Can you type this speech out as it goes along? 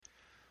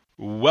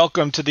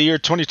Welcome to the year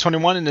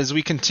 2021, and as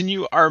we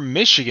continue our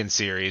Michigan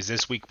series,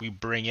 this week we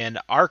bring in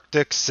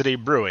Arctic City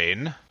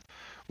Brewing,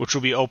 which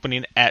will be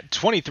opening at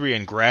 23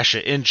 in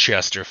Gratiot in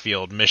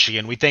Chesterfield,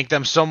 Michigan. We thank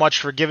them so much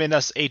for giving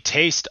us a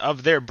taste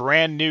of their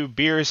brand new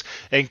beers,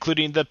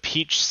 including the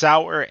Peach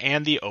Sour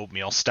and the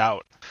Oatmeal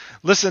Stout.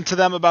 Listen to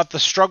them about the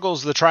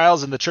struggles, the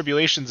trials, and the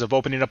tribulations of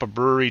opening up a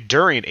brewery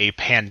during a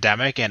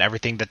pandemic and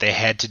everything that they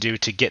had to do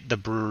to get the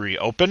brewery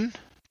open.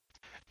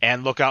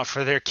 And look out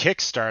for their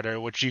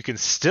Kickstarter, which you can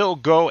still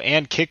go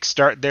and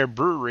kickstart their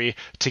brewery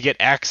to get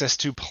access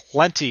to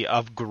plenty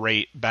of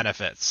great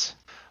benefits.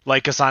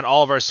 Like us on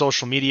all of our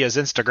social medias,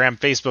 Instagram,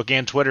 Facebook,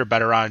 and Twitter,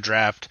 Better on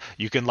Draft.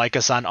 You can like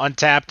us on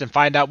Untapped and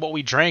find out what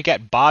we drank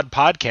at BOD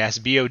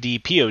Podcast,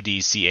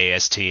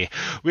 BODPODCAST.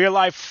 We are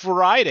live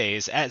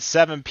Fridays at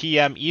 7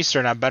 p.m.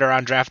 Eastern on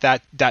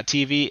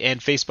betterondraft.tv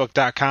and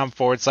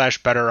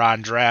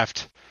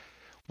facebook.com/betterondraft.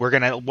 We're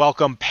going to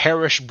welcome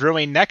Parish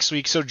Brewing next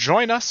week, so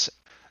join us.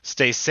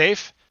 Stay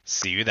safe.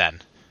 See you then.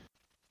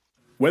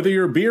 Whether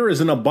your beer is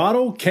in a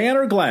bottle, can,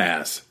 or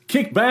glass,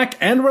 kick back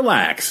and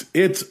relax.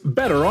 It's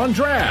Better on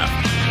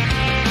Draft.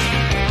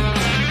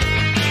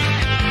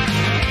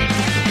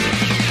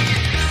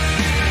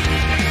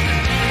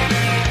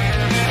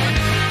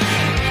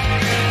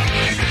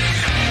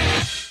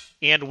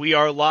 And we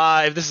are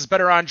live. This is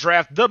Better on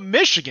Draft, the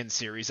Michigan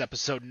Series,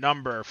 episode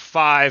number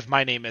 5.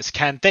 My name is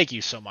Ken. Thank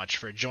you so much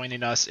for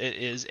joining us. It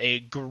is a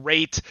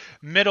great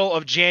middle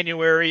of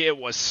January. It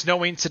was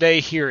snowing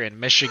today here in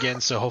Michigan,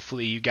 so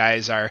hopefully you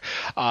guys are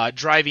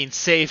driving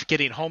safe,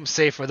 getting home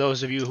safe for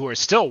those of you who are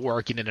still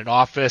working in an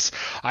office.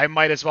 I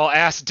might as well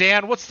ask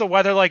Dan, what's the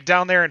weather like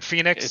down there in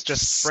Phoenix?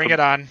 Just bring it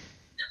on.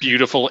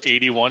 Beautiful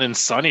 81 and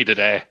sunny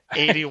today.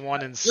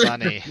 81 and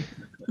sunny.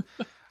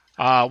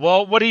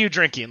 Well, what are you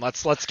drinking?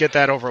 Let's get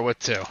that over with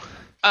too.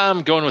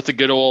 I'm going with the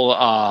good old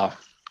God,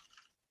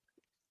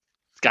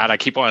 I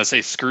keep wanting to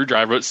say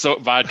screwdriver,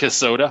 vodka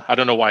soda. I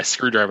don't know why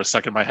screwdriver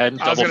stuck in my head.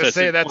 I was going to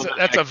say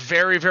that's a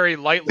very, very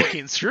light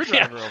looking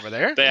screwdriver over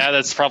there. Yeah,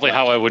 that's probably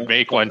how I would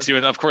make one too.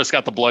 And of course,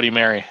 got the Bloody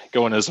Mary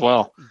going as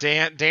well.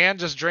 Dan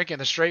just drinking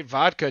the straight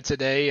vodka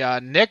today.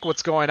 Nick,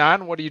 what's going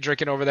on? What are you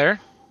drinking over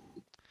there?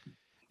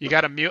 You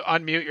got to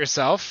unmute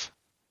yourself.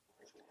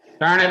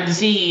 Darn it! You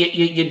see,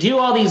 you do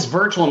all these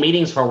virtual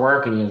meetings for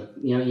work, and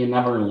you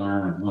never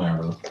learn.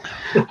 Whatever.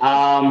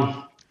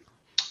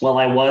 Well,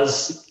 I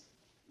was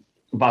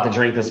about to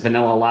drink this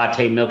vanilla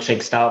latte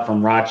milkshake stout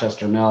from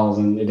Rochester Mills,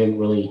 and it didn't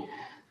really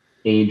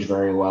age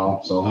very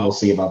well, so we'll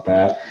see about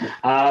that.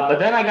 But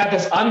then I got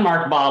this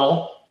unmarked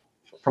bottle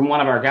from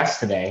one of our guests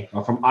today,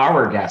 or from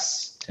our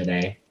guests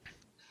today.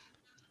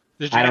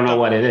 I don't know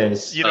what it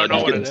is. You don't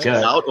know what it is? The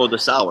stout or the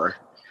sour?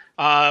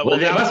 Well,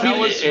 that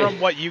was from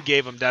what you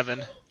gave him,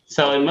 Deven.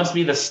 So it must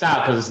be the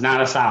stout because it's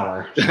not a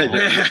sour.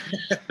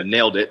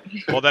 Nailed it.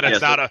 Well, then it's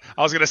not a.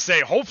 I was gonna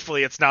say,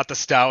 hopefully it's not the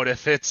stout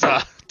if it's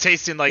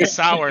tasting like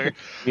sour.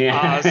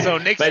 Yeah. So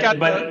Nick's got.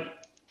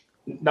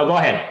 No, go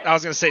ahead. I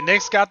was gonna say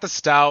Nick's got the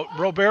stout.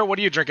 Robert, what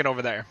are you drinking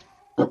over there?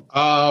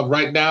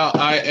 Right now,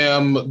 I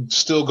am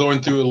still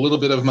going through a little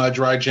bit of my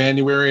dry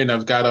January, and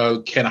I've got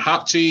a can of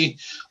hop tea.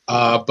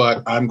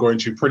 But I'm going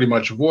to pretty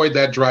much avoid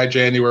that dry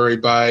January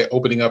by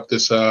opening up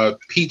this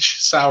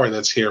peach sour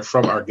that's here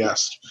from our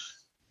guest.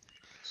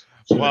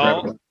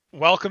 Well,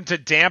 welcome to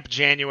damp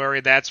January,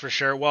 that's for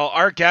sure. Well,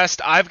 our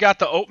guest, I've got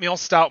the oatmeal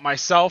stout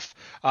myself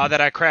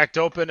that I cracked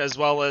open, as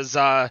well as,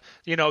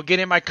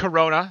 getting my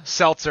Corona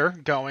seltzer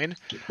going,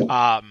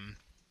 to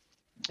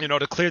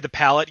clear the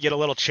palate, get a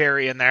little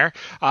cherry in there.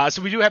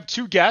 So we do have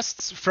two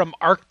guests from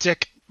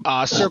Arctic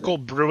Circle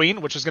Brewing,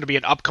 which is going to be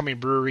an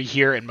upcoming brewery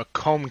here in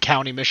Macomb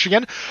County,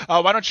 Michigan.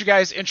 Why don't you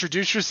guys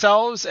introduce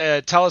yourselves,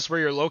 tell us where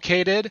you're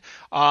located,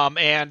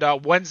 and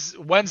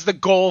when's the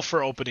goal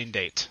for opening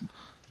date?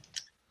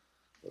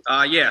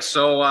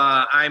 So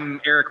I'm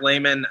Eric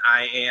Lehman.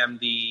 I am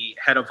the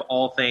head of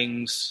all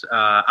things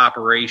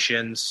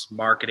operations,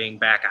 marketing,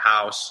 back of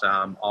house,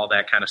 all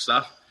that kind of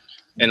stuff.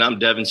 And I'm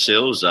Deven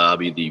Sills. I'll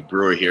be the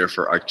brewer here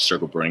for Arctic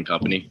Circle Brewing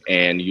Company.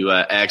 And you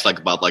asked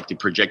about the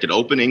projected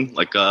opening.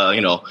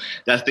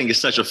 That thing is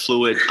such a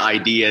fluid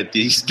idea at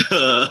these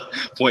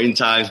point in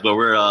times. But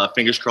we're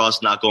fingers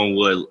crossed, knock on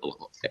wood,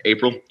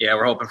 April. Yeah,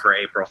 we're hoping for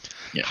April.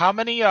 Yeah. How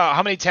many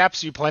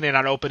taps are you planning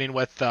on opening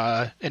with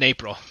in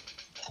April?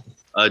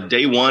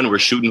 Day one, we're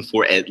shooting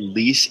for at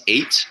least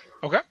 8.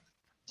 Okay.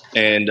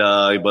 And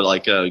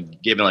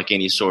given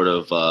any sort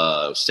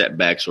of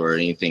setbacks or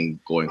anything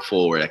going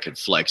forward, I could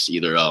flex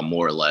either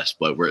more or less.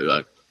 But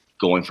we're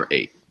going for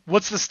 8.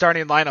 What's the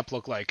starting lineup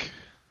look like?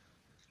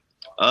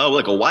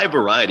 A wide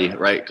variety,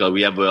 right? Because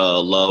we have a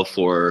love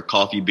for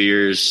coffee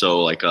beers,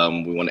 so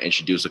we want to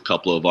introduce a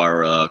couple of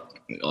our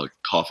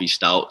coffee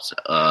stouts.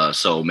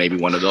 So maybe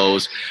one of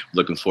those.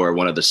 Looking for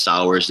one of the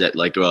sours that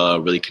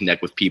really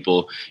connect with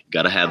people.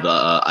 Got to have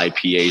the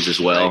IPAs as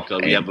well.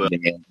 We have what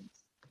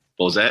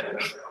was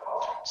that?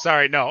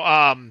 Sorry,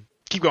 no.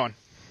 Keep going.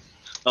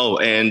 Oh,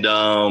 and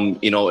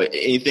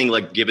anything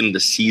like given the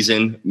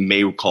season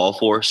may call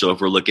for. So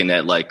if we're looking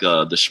at like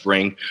the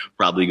spring,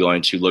 probably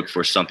going to look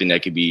for something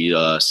that could be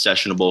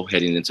sessionable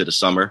heading into the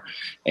summer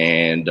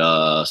and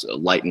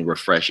light and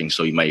refreshing.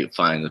 So you might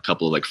find a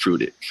couple of like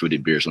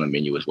fruited beers on the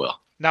menu as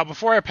well. Now,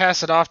 before I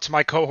pass it off to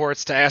my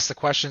cohorts to ask the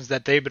questions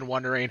that they've been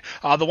wondering,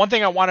 the one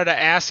thing I wanted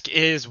to ask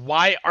is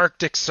why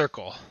Arctic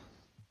Circle?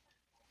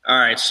 All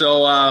right.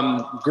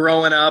 So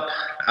growing up,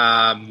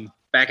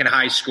 back in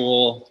high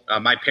school,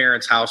 my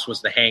parents' house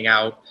was the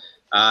hangout.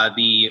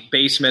 The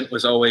basement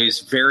was always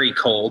very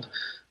cold,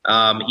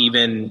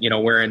 even,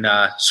 wearing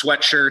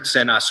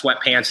sweatshirts and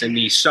sweatpants in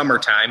the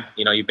summertime.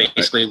 You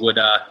basically would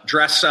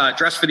dress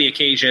for the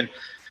occasion.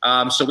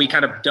 So we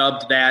kind of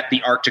dubbed that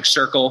the Arctic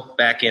Circle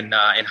back in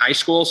high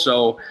school.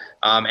 So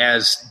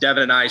as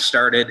Deven and I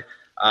started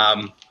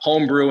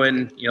home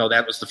brewing,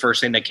 that was the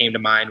first thing that came to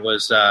mind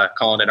was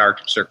calling it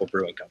Arctic Circle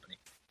Brewing Company.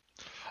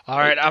 All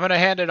right, I'm going to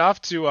hand it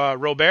off to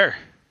Robert.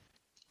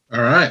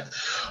 All right.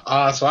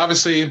 So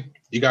obviously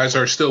you guys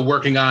are still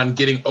working on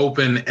getting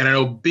open, and I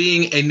know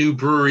being a new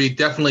brewery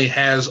definitely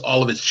has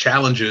all of its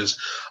challenges.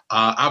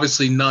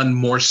 Obviously none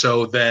more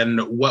so than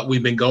what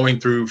we've been going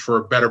through for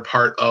a better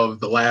part of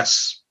the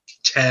last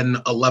 10,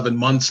 11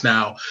 months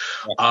now.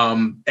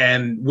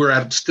 And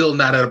we're still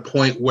not at a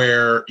point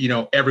where,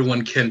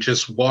 everyone can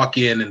just walk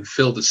in and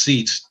fill the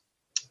seats.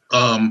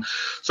 So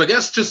I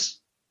guess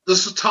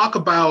let's talk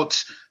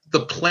about the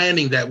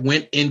planning that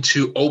went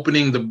into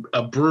opening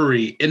a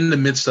brewery in the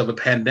midst of a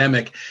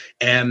pandemic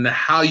and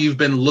how you've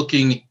been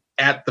looking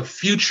at the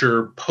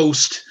future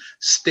post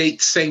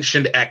state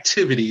sanctioned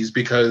activities,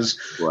 because,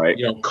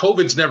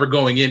 COVID's never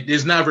going in,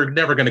 is never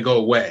going to go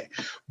away.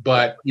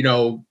 But,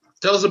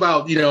 tell us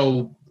about,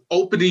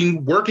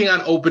 working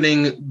on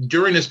opening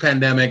during this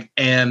pandemic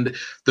and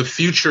the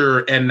future,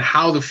 and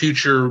how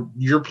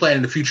you're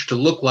planning the future to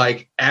look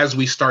like as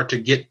we start to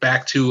get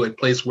back to a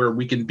place where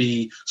we can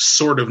be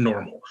sort of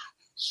normal.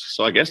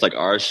 So I guess like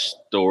our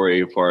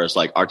story as far as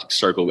like Arctic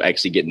Circle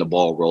actually getting the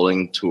ball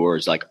rolling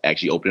towards like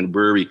actually opening the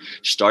brewery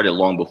started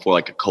long before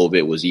like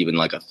COVID was even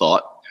like a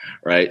thought,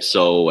 right?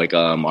 So like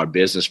our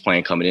business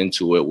plan coming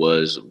into it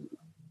was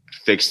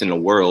fixed in a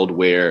world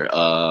where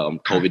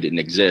COVID didn't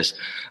exist.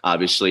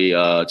 Obviously,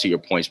 to your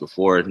points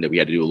before, that we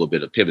had to do a little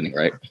bit of pivoting,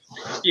 right?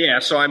 Yeah.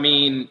 So, I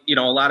mean, a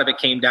lot of it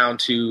came down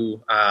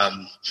to,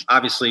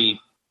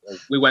 obviously,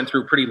 we went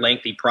through a pretty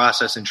lengthy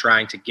process in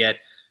trying to get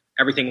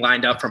everything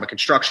lined up from a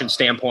construction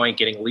standpoint,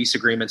 getting a lease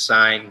agreement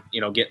signed,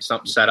 getting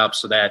something set up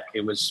so that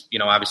it was,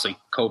 obviously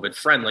COVID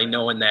friendly,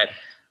 knowing that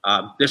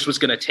this was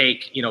going to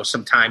take,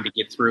 some time to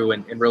get through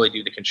and really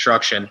do the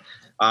construction.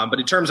 But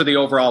in terms of the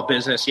overall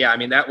business, yeah, I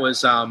mean, that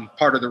was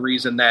part of the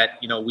reason that,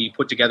 we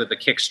put together the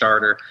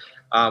Kickstarter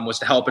was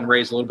to help and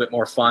raise a little bit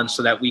more funds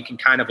so that we can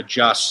kind of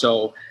adjust.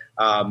 So,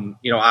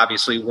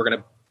 obviously we're going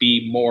to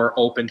be more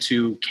open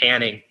to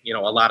canning, a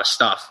lot of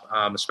stuff,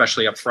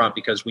 especially up front,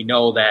 because we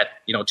know that,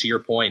 to your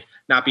point,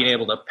 not being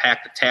able to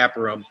pack the tap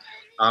room,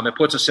 it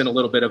puts us in a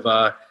little bit of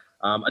a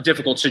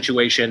difficult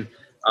situation.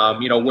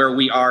 Where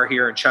we are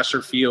here in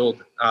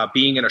Chesterfield,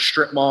 being in a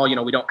strip mall,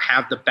 we don't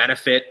have the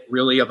benefit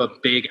really of a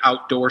big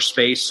outdoor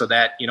space, so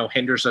that,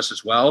 hinders us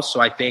as well.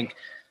 So I think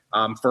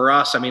for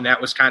us, I mean,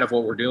 that was kind of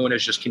what we're doing,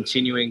 is just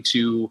continuing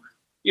to,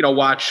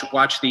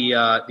 watch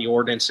the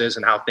ordinances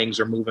and how things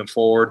are moving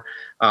forward,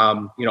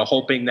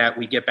 hoping that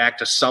we get back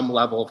to some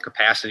level of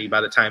capacity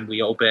by the time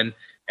we open,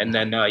 and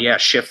then,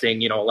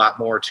 shifting, a lot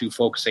more to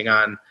focusing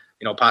on,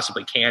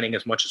 possibly canning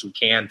as much as we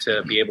can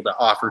to be able to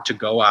offer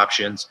to-go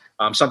options,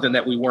 something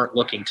that we weren't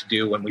looking to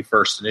do when we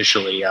first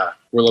initially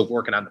were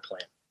working on the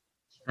plan.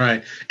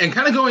 Right. And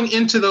kind of going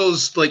into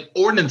those like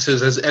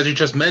ordinances, as you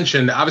just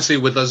mentioned, obviously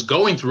with us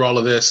going through all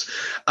of this,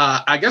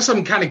 I guess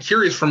I'm kind of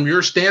curious from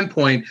your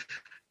standpoint,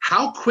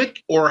 how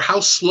quick or how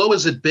slow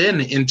has it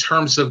been in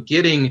terms of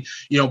getting,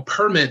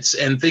 permits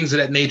and things of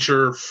that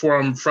nature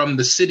from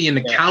the city and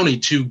the county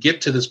to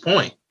get to this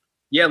point?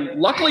 Yeah,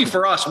 luckily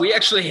for us, we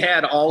actually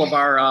had all of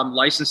our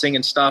licensing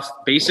and stuff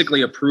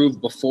basically approved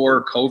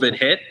before COVID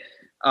hit.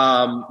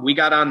 We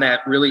got on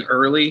that really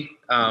early,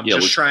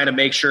 trying to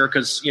make sure,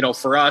 because,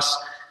 for us,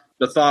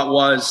 the thought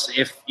was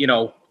if,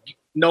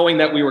 knowing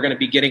that we were going to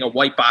be getting a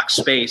white box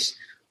space,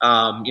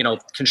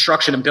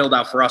 construction and build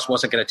out for us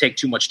wasn't going to take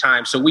too much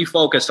time. So we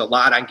focused a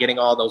lot on getting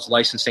all those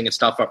licensing and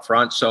stuff up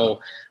front.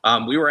 So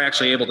we were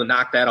actually able to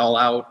knock that all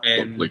out.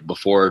 And like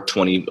before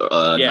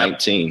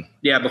 2019.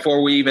 Yeah,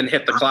 before we even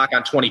hit the clock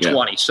on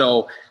 2020. Yeah.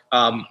 So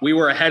we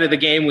were ahead of the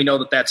game. We know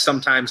that that's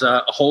sometimes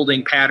a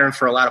holding pattern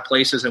for a lot of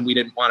places, and we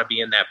didn't want to be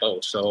in that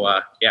boat. So,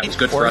 it was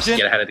good for us to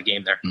get ahead of the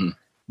game there. Mm-hmm.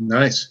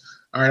 Nice.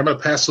 All right, I'm going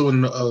to pass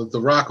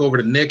the rock over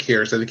to Nick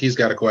here, so I think he's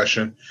got a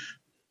question.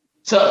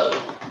 So,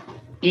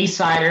 East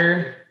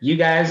Sider, you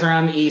guys are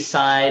on the East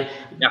Side.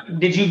 Yeah.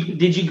 Did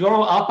you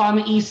grow up on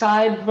the East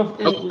Side? I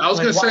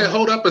was going to say,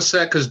 hold up a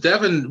sec, because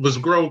Deven was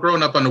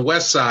growing up on the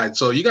West Side,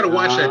 so you got to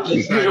watch that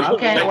East Side.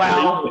 Okay,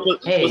 well,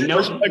 hey,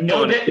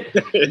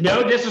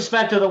 no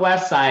disrespect to the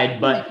West Side,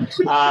 but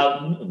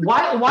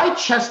why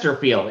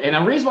Chesterfield? And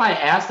the reason why I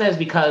asked that is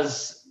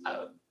because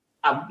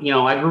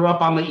I grew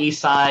up on the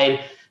east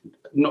side,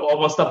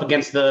 almost up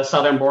against the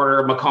southern border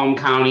of Macomb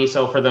County.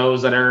 So for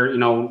those that are,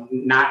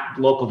 not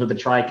local to the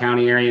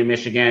Tri-County area of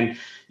Michigan,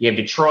 you have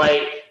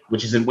Detroit,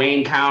 which is in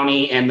Wayne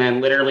County, and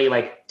then literally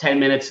like 10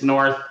 minutes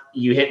north,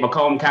 you hit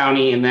Macomb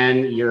County, and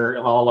then you're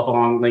all up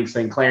along Lake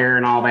St. Clair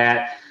and all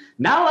that.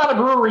 Not a lot of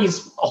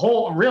breweries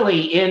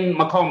really in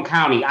Macomb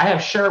County. I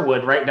have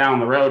Sherwood right down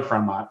the road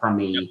from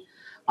me.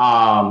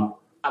 Not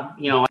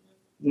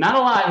a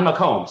lot in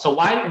Macomb. So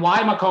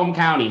why Macomb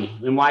County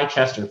and why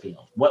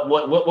Chesterfield? What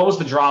was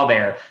the draw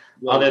there,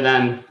 other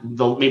than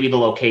maybe the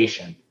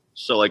location?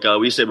 So like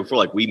we said before,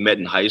 like we met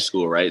in high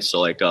school, right? So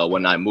like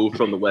when I moved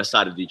from the west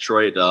side of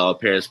Detroit,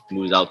 parents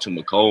moved out to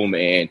Macomb,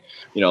 and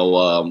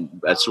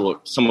that's where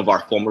some of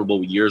our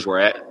formidable years were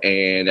at.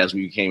 And as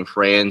we became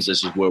friends,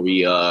 this is where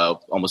we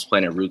almost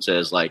planted roots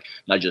as like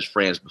not just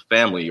friends but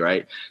family,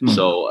 right? Mm-hmm.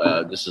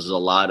 So this is a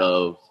lot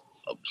of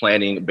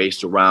planning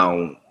based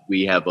around.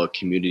 We have a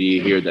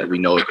community here that we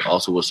know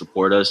also will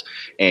support us,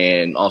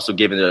 and also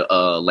given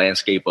a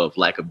landscape of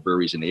lack of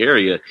breweries in the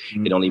area,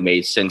 it only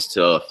made sense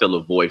to fill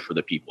a void for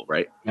the people,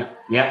 right?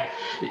 Yeah.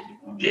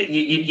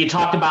 You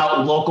talked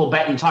about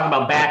you talked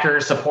about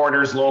backers,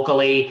 supporters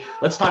locally.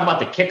 Let's talk about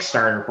the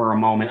Kickstarter for a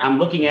moment. I'm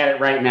looking at it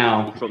right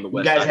now. From the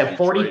west you guys side have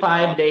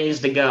 45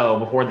 days to go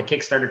before the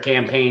Kickstarter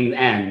campaign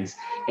ends,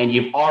 and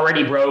you've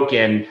already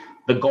broken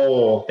the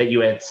goal that you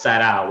had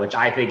set out, which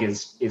I think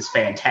is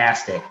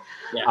fantastic.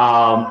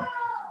 Yeah.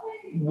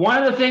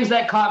 One of the things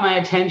that caught my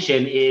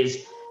attention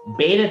is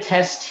Beta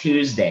Test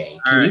Tuesday.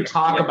 Can you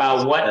talk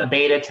about what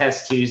Beta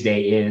Test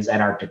Tuesday is at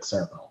Arctic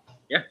Circle?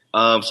 Yeah.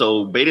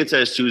 So Beta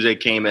Test Tuesday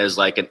came as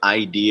like an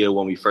idea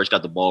when we first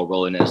got the ball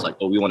rolling. As like,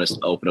 we want to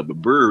open up a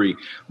brewery,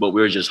 but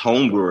we're just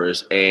home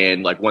brewers.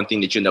 And like one thing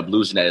that you end up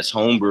losing as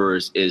home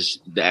brewers is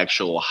the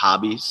actual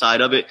hobby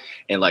side of it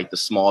and like the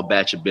small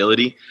batch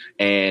ability.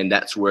 And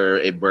that's where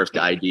it birthed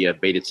the idea of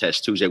Beta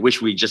Test Tuesday,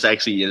 which we just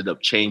actually ended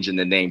up changing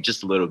the name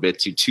just a little bit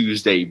to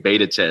Tuesday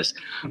Beta Test,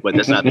 but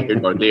that's not here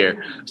nor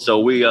there. So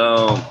we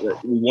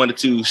wanted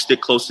to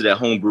stick close to that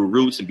homebrew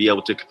roots and be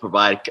able to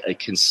provide a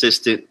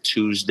consistent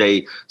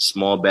Tuesday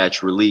small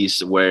batch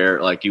release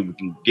where like you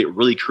can get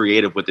really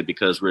creative with it,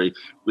 because we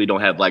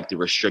don't have like the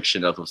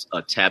restriction of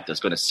a tap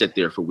that's going to sit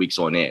there for weeks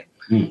on end.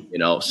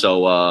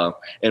 So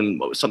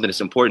and something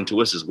that's important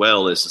to us as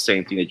well is the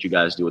same thing that you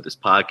guys do with this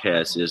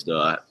podcast is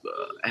to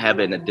have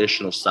an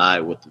additional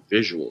side with the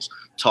visuals.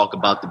 Talk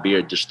about the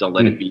beer, just don't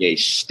let it be a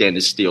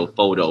standard still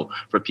photo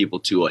for people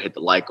to hit the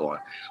like on.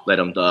 Let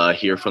them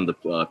hear from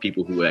the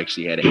people who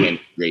actually had a hand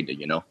created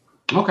it,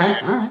 Okay.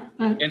 All right.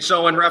 And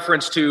so in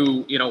reference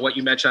to, what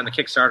you mentioned on the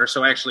Kickstarter,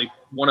 so actually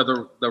one of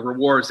the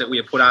rewards that we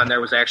had put on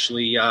there was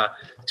actually to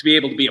be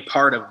able to be a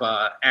part of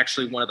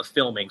actually one of the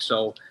filming.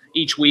 So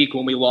each week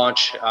when we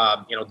launch,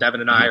 Deven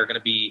and I are going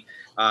to be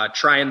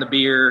trying the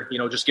beer,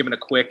 just giving a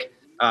quick,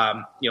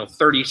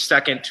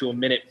 30-second to a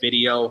minute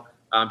video,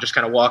 just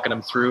kind of walking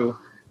them through.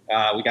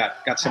 We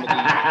got some of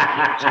these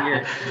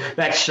here.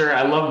 That shirt,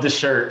 I love the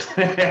shirt.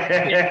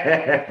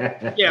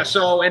 Yeah.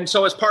 So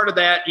as part of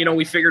that,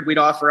 we figured we'd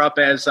offer up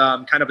as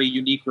kind of a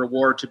unique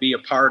reward to be a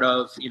part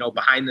of,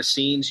 behind the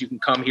scenes. You can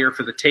come here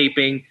for the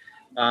taping,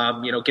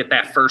 get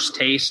that first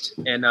taste,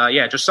 and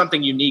just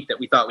something unique that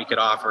we thought we could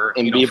offer,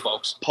 and be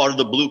folks. Part of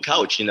the blue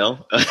couch, I mean,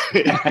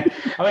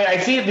 I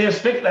see there's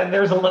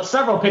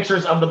several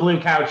pictures of the blue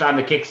couch on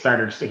the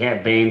Kickstarter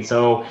campaign.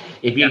 So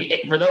if you,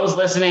 for those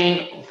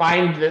listening,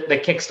 find the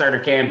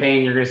Kickstarter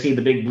campaign, you're going to see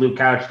the big blue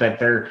couch that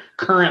they're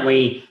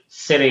currently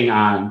sitting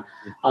on.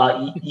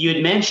 You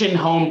had mentioned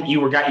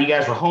you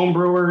guys were home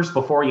brewers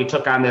before you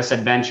took on this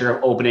adventure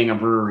of opening a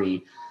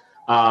brewery.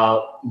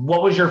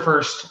 What was your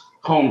first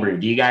homebrew?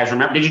 Do you guys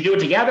remember? Did you do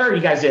it together? Or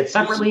you guys did it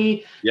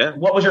separately? Yeah.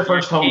 What was your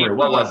first homebrew?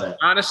 What was it?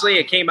 Honestly,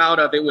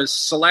 it was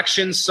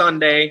Selection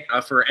Sunday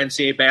for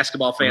NCAA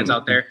basketball fans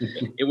out there.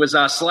 It was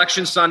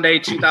Selection Sunday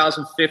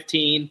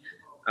 2015.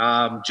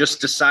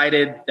 Just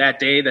decided that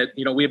day that,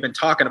 we had been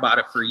talking about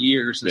it for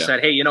years and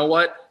said, hey, you know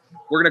what?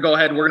 We're going to go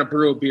ahead and we're going to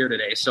brew a beer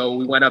today. So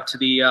we went up to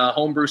the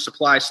homebrew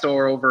supply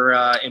store over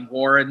in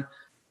Warren,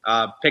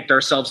 picked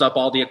ourselves up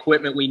all the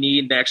equipment we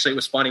need. And actually, it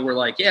was funny. We're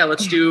like, yeah,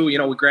 let's do,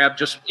 we grabbed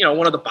just,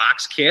 one of the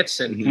box kits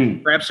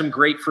and grab some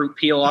grapefruit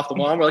peel off the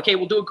wall. And we're like, hey,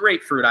 we'll do a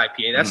grapefruit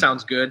IPA. That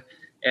sounds good.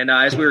 And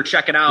as we were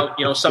checking out,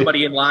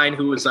 somebody in line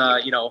who was,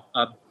 a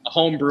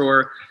home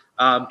brewer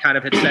kind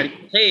of had said,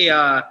 hey,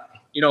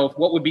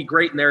 what would be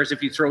great in there is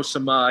if you throw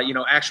some,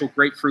 actual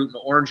grapefruit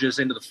and oranges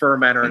into the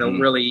fermenter, and it'll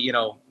really,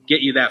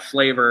 get you that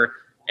flavor.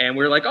 And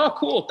we were like, oh,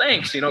 cool,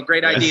 thanks.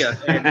 Great idea.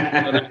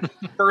 And,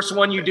 the first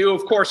one you do,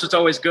 of course, it's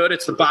always good.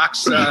 It's the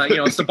box,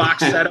 it's the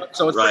box setup.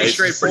 So it's pretty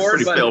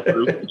straightforward. But,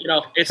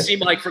 it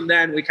seemed like from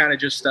then we kind of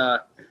just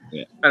kind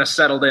of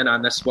settled in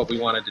on this, what we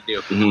wanted to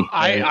do. Mm-hmm.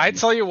 I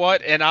tell you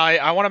what, and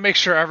I want to make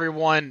sure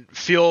everyone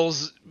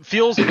feels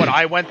what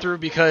I went through,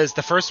 because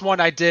the first one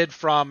I did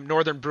from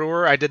Northern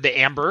Brewer, I did the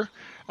amber.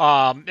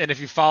 And if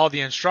you follow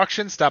the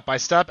instructions step by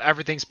step,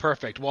 everything's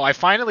perfect. Well, I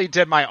finally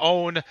did my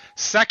own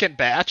second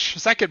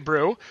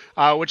brew,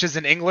 which is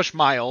an English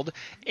mild,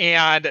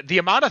 and the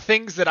amount of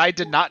things that I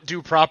did not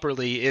do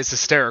properly is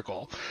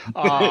hysterical.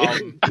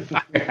 And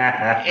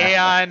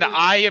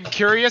I am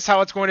curious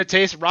how it's going to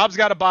taste. Rob's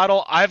got a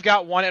bottle. I've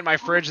got one in my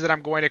fridge that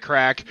I'm going to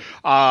crack,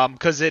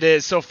 because it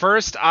is. So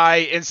first,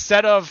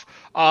 instead of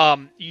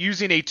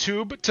using a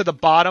tube to the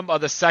bottom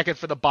of the second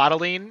for the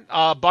bottling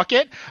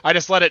bucket, I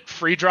just let it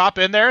free drop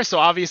in there. So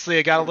obviously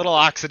it got a little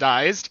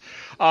oxidized.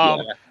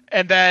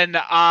 And then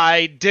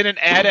I didn't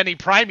add any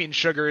priming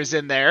sugars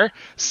in there.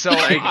 So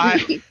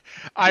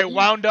I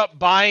wound up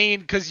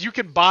buying, because you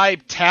can buy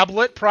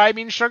tablet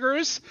priming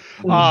sugars.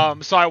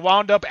 So I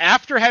wound up,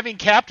 after having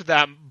capped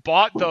them,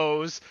 bought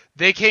those.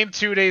 They came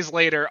 2 days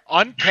later,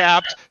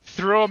 uncapped,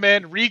 threw them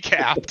in,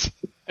 recapped.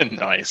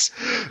 Nice.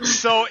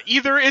 So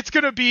either it's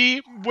going to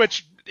be,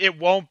 which it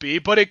won't be,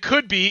 but it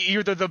could be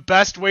either the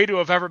best way to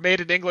have ever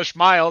made an English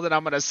mild, and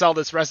I'm going to sell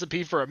this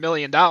recipe for $1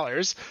 million.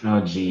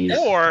 Oh, geez.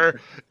 Or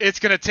it's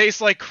going to taste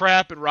like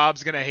crap and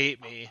Rob's going to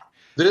hate me.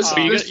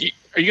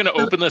 Are you going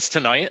to open this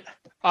tonight?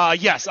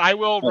 Yes, I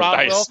will. Rob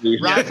will.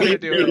 Rob's going to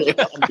do it.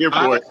 I'm here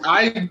for it.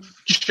 I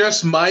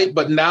just might,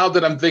 but now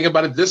that I'm thinking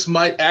about it, this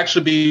might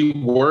actually be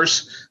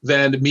worse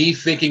than me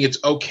thinking it's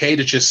okay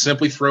to just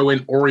simply throw in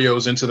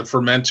Oreos into the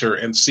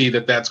fermenter and see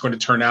that that's going to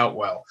turn out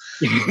well.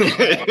 So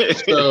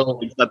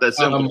It's not that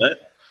simple.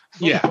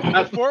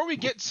 Yeah. Before we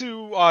get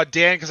to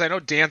Dan, because I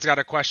know Dan's got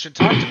a question,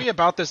 talk to me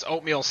about this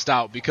oatmeal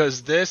stout,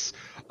 because this,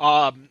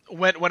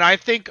 when I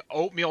think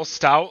oatmeal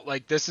stout,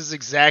 like, this is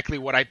exactly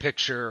what I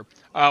picture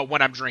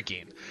when I'm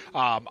drinking.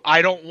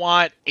 I don't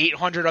want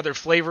 800 other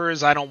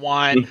flavors. I don't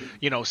want,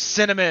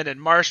 cinnamon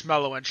and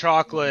marshmallow and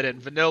chocolate and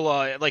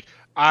vanilla. Like,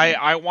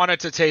 I want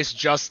it to taste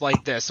just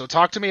like this. So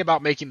talk to me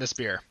about making this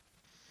beer.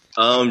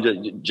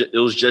 It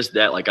was just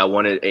that, like, I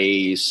wanted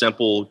a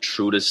simple,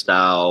 true to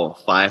style,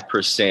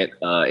 5%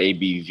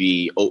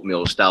 ABV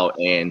oatmeal stout,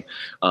 and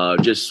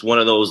just one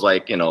of those,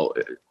 like,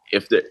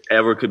 if there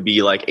ever could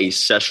be like a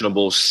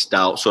sessionable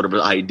stout sort of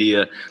an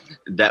idea,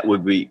 that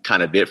would be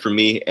kind of it for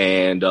me.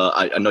 And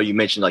I know you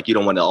mentioned, like, you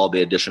don't want all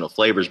the additional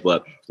flavors,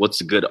 but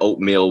what's a good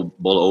bowl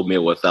of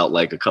oatmeal without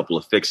like a couple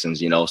of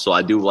fixins, So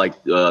I do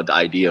like the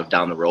idea of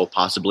down the road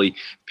possibly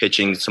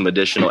pitching some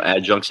additional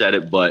adjuncts at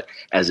it, but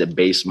as a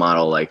base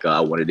model, like, I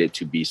wanted it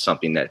to be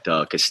something that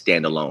could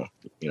stand alone,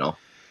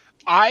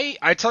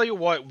 I tell you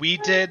what, we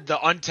did the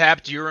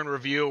Untapped Urine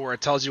Review where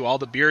it tells you all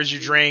the beers you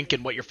drink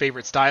and what your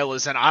favorite style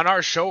is. And on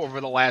our show over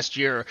the last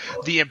year,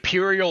 the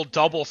Imperial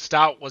Double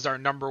Stout was our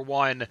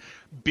 #1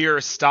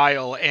 beer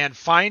style. And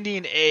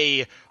finding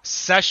a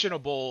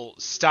sessionable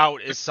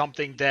stout is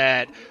something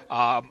that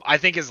I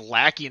think is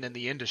lacking in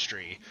the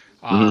industry.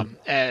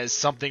 As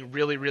something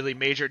really, really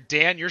major.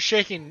 Dan, you're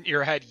shaking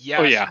your head. Yes.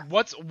 Oh, yeah.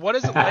 What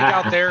is it like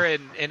out there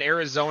in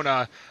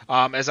Arizona,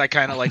 as I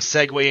kind of like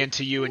segue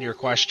into you and your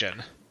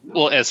question?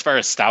 Well, as far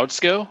as stouts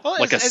go,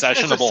 like a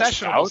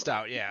sessionable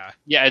stout, yeah.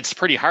 Yeah, it's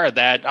pretty hard.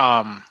 That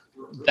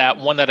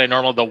one that I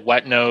normally, the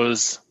wet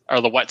nose or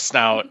the wet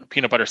snout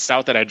peanut butter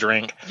stout that I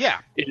drink, yeah,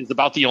 it is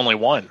about the only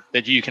one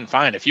that you can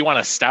find. If you want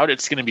a stout,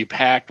 it's going to be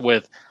packed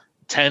with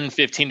 10,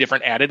 15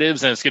 different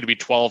additives, and it's going to be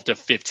 12 to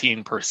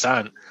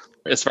 15%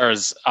 as far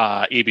as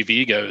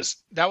ABV goes.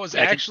 That was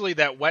actually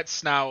that wet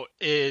snout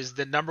is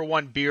the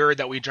 #1 beer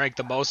that we drank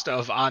the most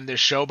of on this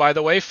show, by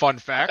the way. Fun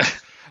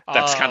fact.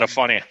 That's kind of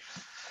funny.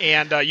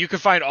 And you can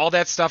find all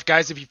that stuff,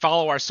 guys, if you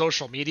follow our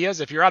social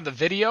medias. If you're on the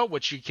video,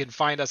 which you can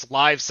find us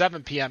live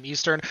 7 p.m.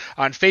 Eastern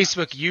on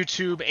Facebook,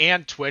 YouTube,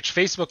 and Twitch.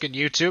 Facebook and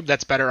YouTube,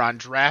 that's Better on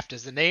Draft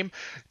is the name.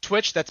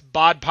 Twitch, that's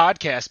BOD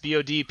Podcast,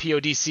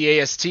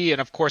 BODPODCAST.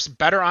 And, of course,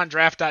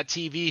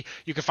 betterondraft.tv.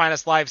 You can find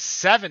us live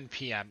 7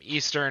 p.m.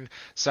 Eastern.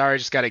 Sorry,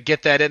 just got to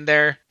get that in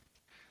there.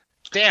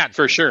 Dan.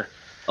 For sure.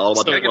 All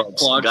about the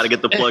plugs. Got to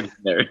get the plugs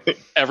in there.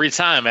 Every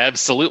time,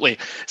 absolutely.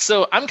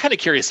 So I'm kind of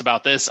curious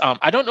about this.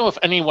 I don't know if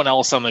anyone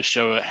else on the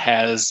show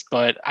has,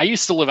 but I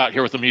used to live out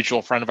here with a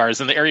mutual friend of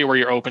ours in the area where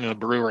you're opening the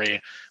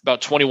brewery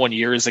about 21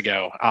 years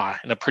ago,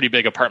 in a pretty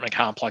big apartment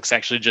complex,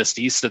 actually just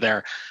east of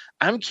there.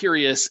 I'm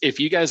curious if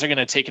you guys are going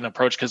to take an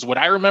approach, because what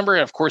I remember,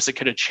 of course, it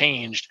could have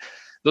changed.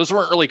 Those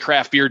weren't really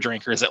craft beer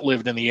drinkers that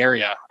lived in the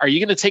area. Are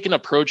you going to take an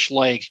approach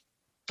like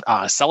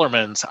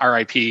Cellarman's,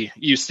 RIP,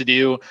 used to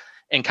do,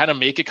 and kind of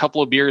make a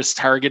couple of beers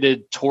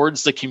targeted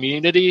towards the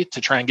community to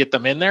try and get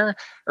them in there?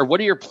 Or what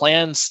are your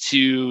plans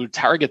to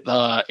target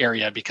the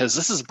area? Because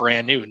this is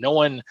brand new. No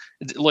one,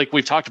 like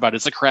we've talked about,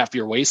 it's a craft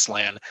beer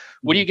wasteland.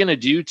 What are you going to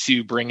do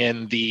to bring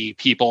in the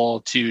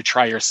people to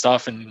try your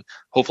stuff and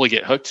hopefully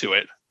get hooked to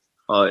it?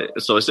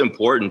 So it's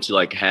important to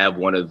like have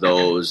one of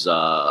those,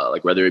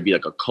 like whether it be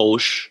like a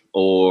Kolsch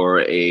or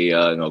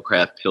a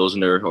craft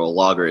pilsner or a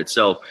lager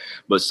itself,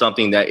 but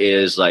something that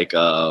is like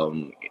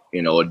a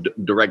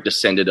direct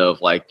descendant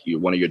of like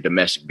one of your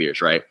domestic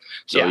beers, right?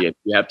 So you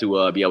have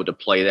to be able to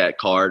play that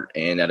card,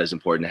 and that is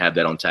important to have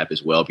that on tap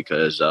as well,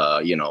 because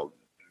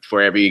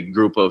for every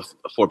group of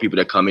 4 people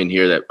that come in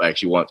here that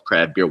actually want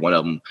craft beer, one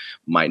of them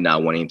might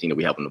not want anything that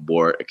we have on the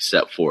board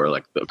except for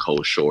like the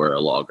cold shore or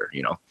a lager,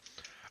 you know.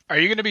 Are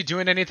you going to be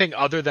doing anything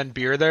other than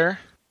beer there?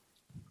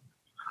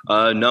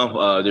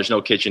 No, there's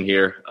no kitchen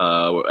here.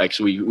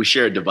 Actually, we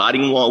share a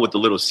dividing wall with the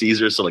Little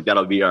Caesars, so like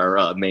that'll be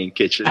our main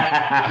kitchen.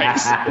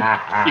 Nice.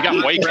 You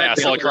got White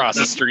Castle across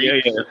the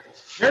street. Yeah.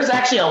 There's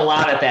actually a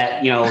lot at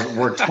that,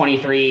 we're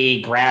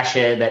 23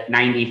 Gratiot, that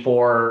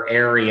 94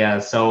 area.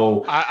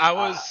 So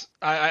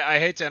I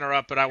hate to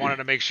interrupt, but I wanted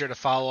to make sure to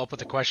follow up with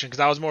the question because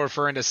I was more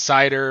referring to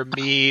cider,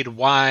 mead,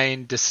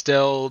 wine,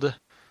 distilled,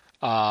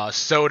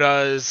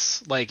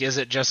 sodas. Like, is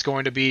it just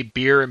going to be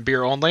beer and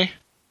beer only?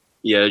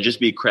 Yeah, just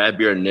be craft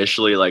beer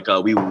initially. Like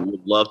we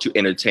would love to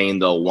entertain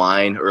the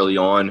wine early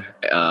on.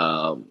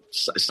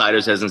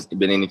 Ciders hasn't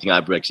been anything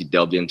I've actually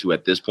delved into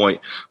at this point,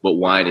 but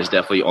wine is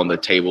definitely on the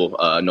table.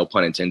 No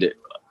pun intended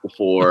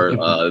for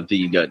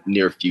the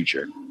near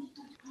future.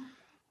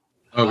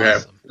 Okay.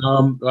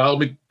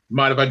 Awesome.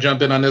 Mind if I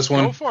jump in on this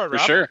one? Go for it,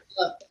 Rob. For sure.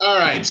 All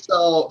right.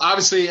 So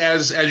obviously,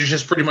 as you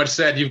just pretty much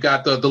said, you've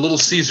got the Little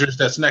Caesars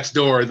that's next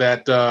door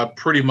that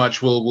pretty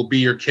much will be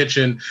your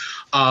kitchen.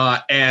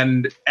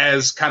 And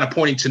as kind of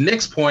pointing to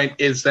Nick's point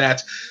is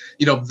that,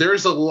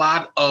 there's a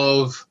lot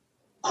of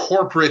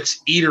corporate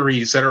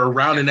eateries that are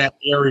around in that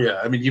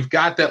area. I mean, you've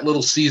got that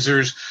Little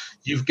Caesars,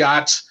 you've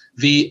got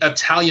the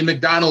Italian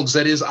McDonald's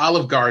that is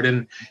Olive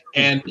Garden,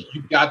 and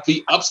you've got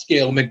the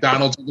upscale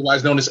McDonald's,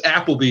 otherwise known as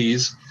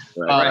Applebee's.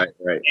 Right.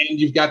 And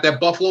you've got that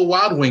Buffalo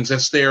Wild Wings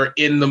that's there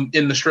in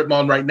the strip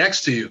mall right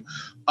next to you.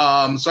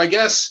 So I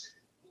guess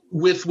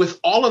with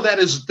all of that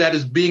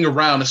is being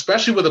around,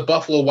 especially with the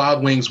Buffalo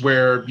Wild Wings,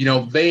 where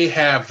they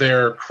have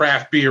their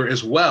craft beer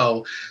as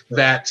well.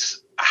 That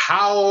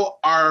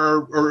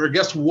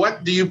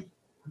what do you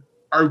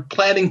are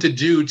planning to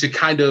do to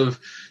kind of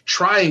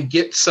try and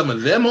get some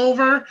of them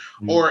over,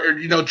 or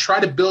try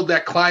to build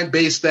that client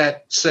base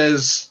that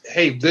says,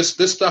 hey, this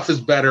stuff is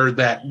better,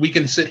 that we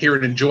can sit here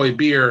and enjoy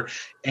beer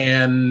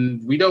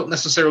and we don't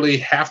necessarily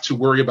have to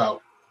worry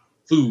about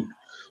food?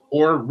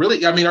 Or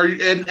really, I mean,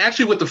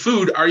 actually with the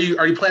food, are you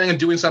planning on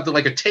doing something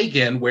like a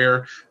take-in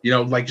where,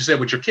 like you said,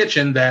 with your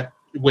kitchen, that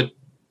with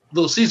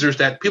Little Caesars,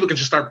 that people can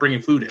just start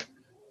bringing food in?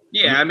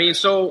 Yeah, I mean,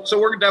 so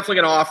we're definitely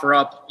going to offer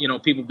up,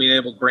 people being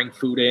able to bring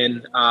food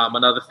in.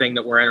 Another thing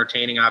that we're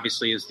entertaining,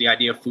 obviously, is the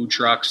idea of food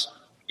trucks.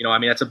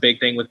 That's a big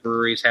thing with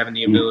breweries, having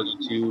the ability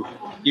to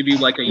give you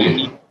like a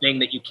unique thing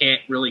that you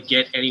can't really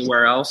get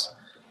anywhere else.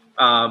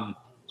 So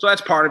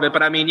that's part of it.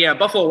 But I mean, yeah,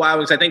 Buffalo Wild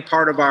Wings, I think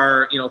part of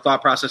our,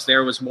 thought process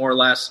there was more or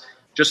less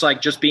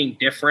just being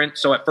different.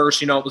 So at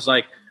first, it was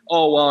like,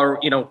 oh, well,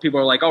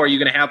 people are like, oh, are you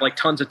going to have like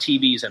tons of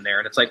TVs in there?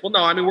 And it's like, well, no,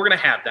 I mean, we're going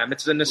to have them.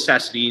 It's a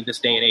necessity this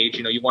day and age.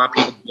 You want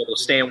people to be able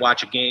to stay and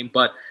watch a game,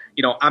 but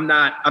I'm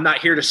not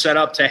here to set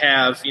up to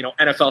have,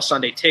 NFL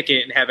Sunday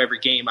Ticket and have every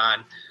game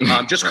on.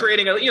 Just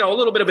creating a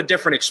little bit of a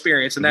different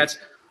experience. And that's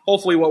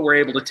hopefully what we're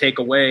able to take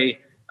away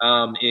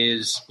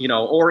is,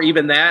 or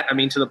even that, I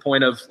mean, to the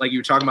point of like you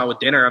were talking about with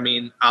dinner, I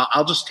mean,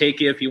 I'll just take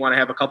you if you want to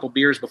have a couple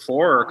beers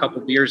before or a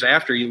couple beers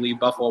after you leave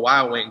Buffalo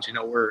Wild Wings.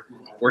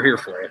 We're here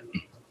for it.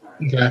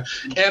 Okay.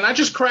 And I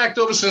just cracked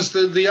open, since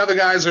the other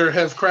guys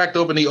have cracked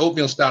open the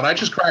oatmeal stout, I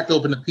just cracked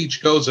open the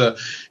peach goza.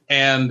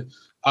 And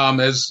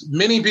as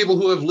many people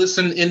who have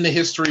listened in the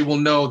history will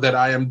know that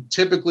I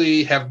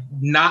typically have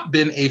not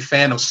been a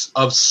fan of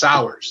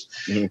sours.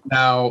 Mm-hmm.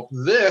 Now,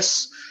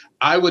 this,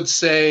 I would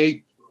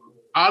say,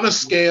 on a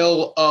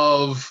scale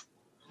of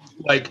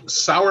like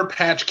Sour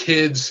Patch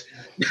Kids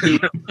to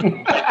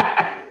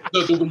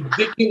the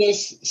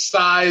ridiculous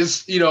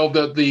size, the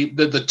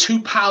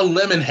 2-pound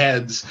lemon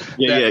heads.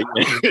 Yeah.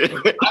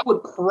 I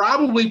would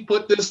probably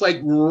put this like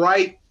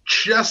right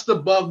just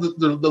above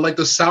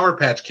the Sour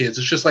Patch Kids.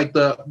 It's just like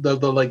the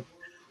like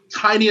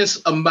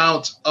tiniest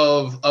amount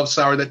of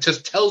sour that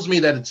just tells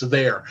me that it's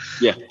there.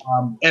 Yeah.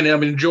 And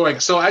I'm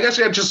enjoying. So I guess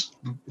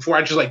before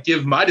I just like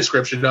give my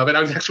description of it,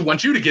 I actually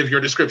want you to give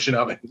your description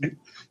of it.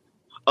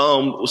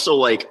 So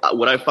like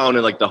what I found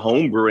in like the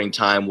home brewing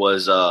time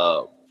was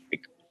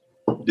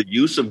the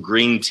use of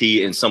green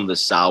tea in some of the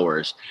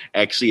sours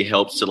actually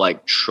helps to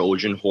like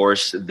Trojan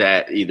horse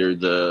that either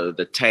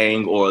the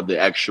tang or the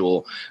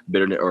actual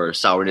bitterness or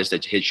sourness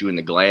that hits you in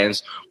the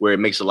glands, where it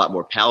makes it a lot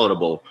more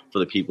palatable for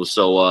the people.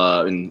 So,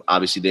 and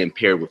obviously then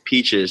paired with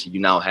peaches, you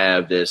now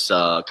have this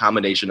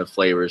combination of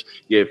flavors.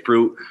 You have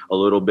fruit, a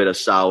little bit of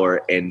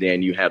sour, and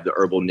then you have the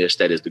herbalness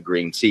that is the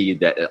green tea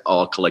that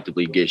all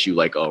collectively gives you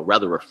like a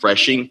rather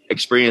refreshing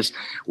experience.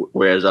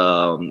 Whereas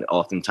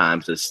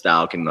oftentimes the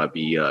style can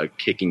be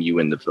kicking you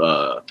in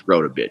the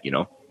throat a bit,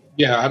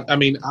 Yeah, I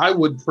mean, I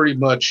would pretty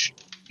much,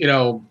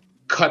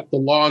 cut the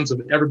lawns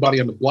of everybody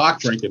on the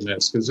block drinking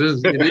this, because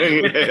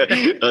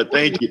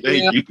thank you.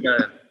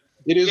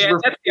 It is. Yeah,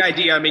 that's the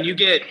idea. I mean, you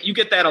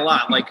get that a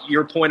lot. Like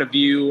your point of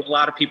view, a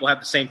lot of people have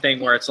the same thing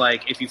where it's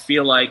like, if you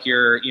feel like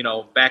you're,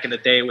 back in the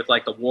day with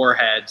like the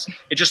warheads,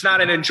 it's just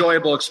not an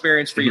enjoyable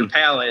experience for your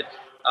palate.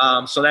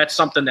 So that's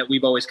something that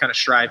we've always kind of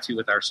strived to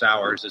with our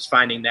sours, is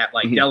finding that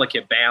like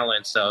delicate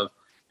balance of,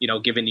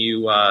 giving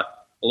you a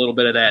little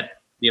bit of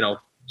that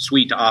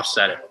sweet to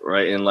offset it.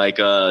 Right. And like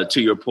to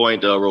your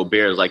point,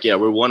 Robert, is like, yeah,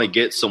 we want to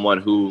get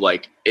someone who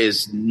like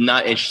is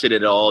not interested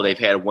at all. They've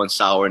had one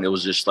sour and it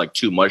was just like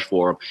too much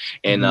for them.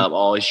 And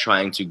always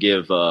trying to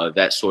give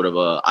that sort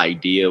of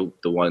idea,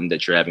 the one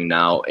that you're having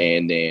now,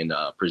 and then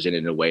present it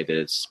in a way that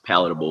it's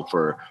palatable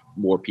for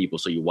more people.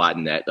 So you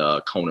widen that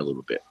cone a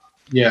little bit.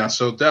 Yeah,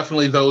 so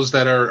definitely those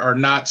that are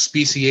not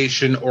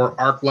speciation or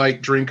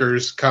ArcLight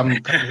drinkers come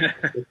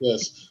with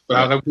this. But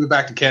I'll go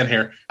back to Ken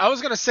here. I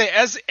was going to say,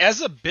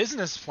 as a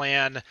business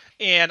plan,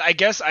 and I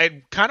guess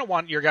I kind of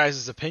want your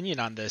guys' opinion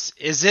on this.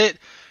 Is it,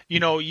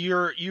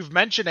 you've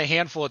mentioned a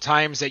handful of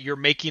times that you're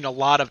making a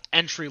lot of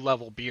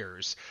entry-level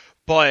beers,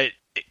 but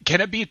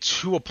can it be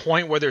to a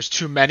point where there's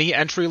too many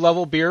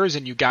entry-level beers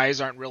and you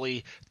guys aren't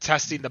really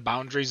testing the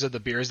boundaries of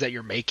the beers that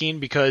you're making?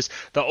 Because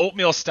the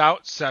oatmeal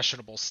stout,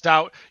 sessionable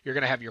stout, you're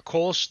going to have your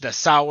Kolsch. The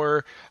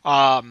sour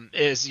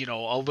is,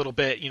 a little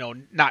bit,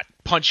 not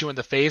punch you in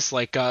the face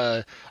like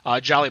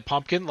Jolly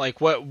Pumpkin. Like,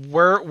 where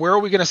are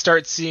we going to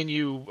start seeing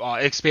you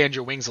expand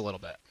your wings a little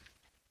bit?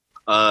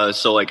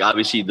 So like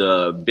obviously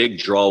the big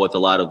draw with a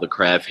lot of the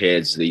craft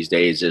heads these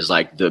days is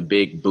like the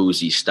big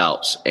boozy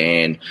stouts,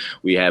 and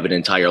we have an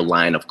entire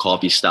line of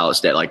coffee stouts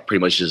that like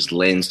pretty much just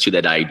lends to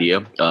that idea.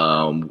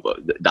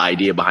 The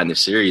idea behind the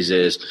series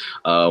is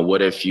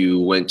what if you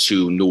went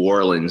to New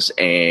Orleans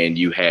and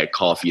you had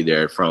coffee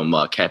there from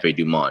Cafe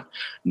Du Monde?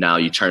 Now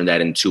you turn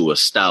that into a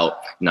stout.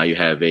 Now you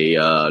have a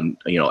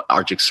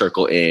Arctic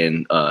Circle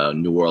in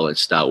New Orleans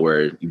stout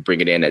where you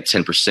bring it in at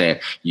 10%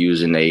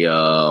 using a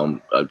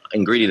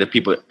ingredient that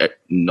people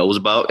knows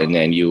about, and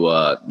then you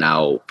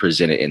now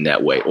present it in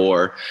that way.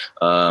 Or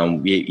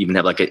we even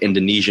have like an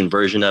Indonesian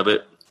version of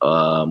it.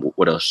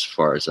 What else? As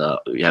far as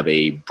we have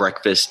a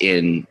breakfast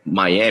in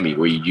Miami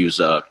where you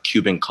use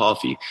Cuban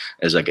coffee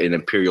as like an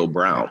imperial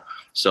brown.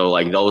 So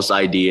like those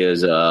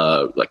ideas,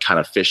 like kind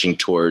of fishing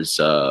towards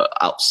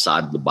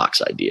outside of the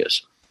box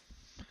ideas.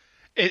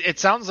 It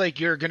sounds like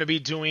you're going to be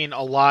doing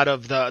a lot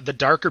of the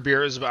darker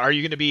beers, but are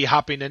you going to be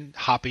hopping in?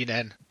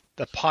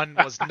 The pun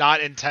was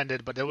not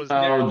intended, but it was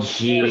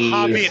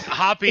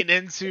hopping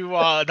into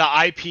the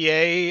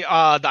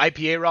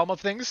IPA realm of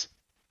things.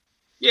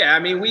 Yeah, I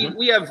mean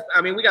we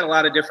got a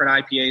lot of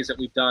different IPAs that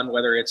we've done,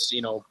 whether it's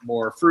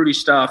more fruity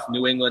stuff,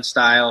 New England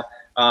style.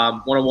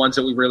 One of the ones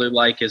that we really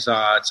like is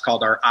it's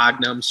called our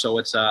Ognum. So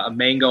it's a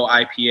mango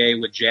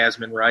IPA with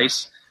jasmine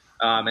rice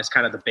as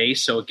kind of the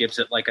base. So it gives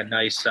it like a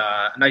nice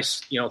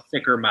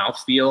thicker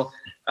mouthfeel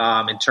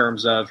in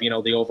terms of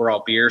the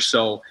overall beer.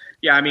 So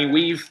yeah, I mean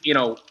we've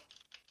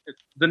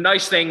the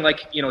nice thing,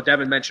 like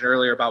Deven mentioned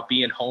earlier about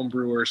being home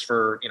brewers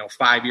for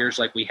 5 years,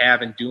 like we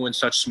have, and doing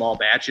such small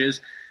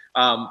batches.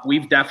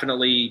 We've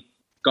definitely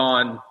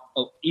gone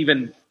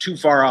even too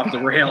far off the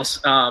rails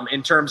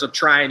in terms of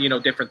trying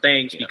different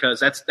things, because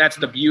that's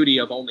the beauty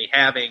of only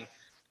having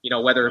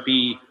whether it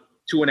be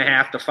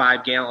 2.5 to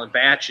 5 gallon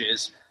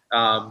batches.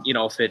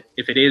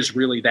 If it is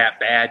really that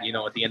bad,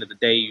 at the end of the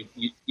day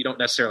you don't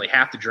necessarily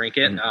have to drink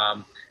it.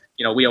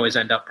 We always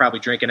end up probably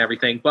drinking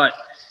everything, but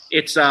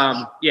it's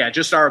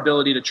just our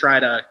ability to try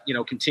to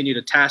continue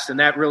to test, and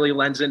that really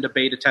lends into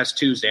Beta Test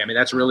Tuesday. I mean,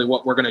 that's really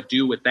what we're going to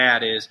do with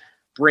that, is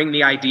bring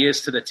the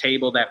ideas to the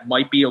table that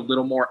might be a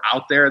little more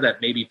out there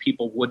that maybe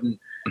people wouldn't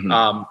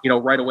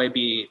right away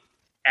be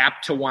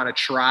apt to want to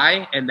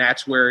try. And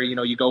that's where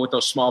you go with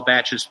those small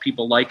batches,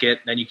 people like it,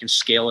 and then you can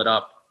scale it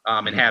up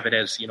and have it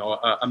as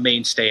a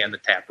mainstay in the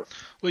tap room.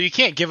 Well, you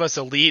can't give us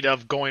a lead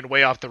of going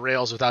way off the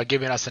rails without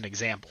giving us an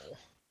example.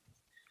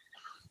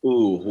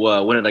 Ooh,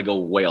 well, when did I go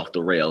way off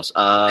the rails?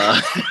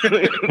 I'm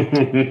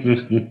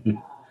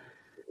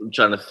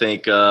trying to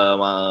think.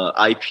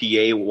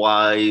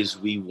 IPA-wise,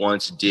 we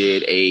once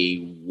did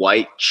a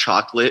white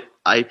chocolate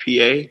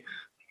IPA.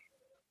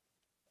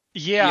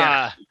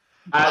 Yeah.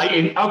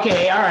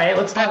 Okay, all right.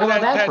 Let's talk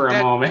about that for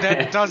a moment.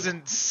 That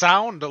doesn't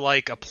sound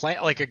like a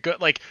plan, like a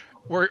good, like.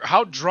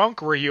 How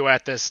drunk were you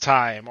at this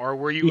time, or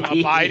were you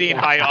abiding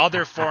by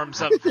other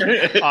forms of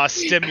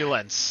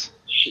stimulants?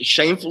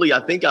 Shamefully, I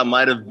think I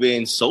might have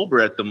been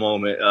sober at the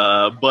moment,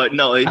 but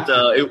no, it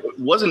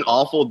wasn't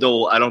awful.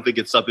 Though I don't think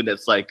it's something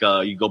that's like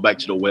you go back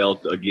to the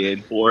well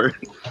again for.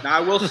 Now,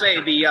 I will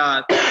say the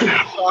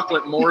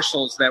chocolate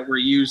morsels that were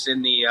used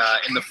in the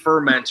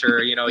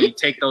fermenter, you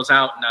take those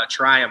out and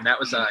try them. That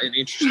was an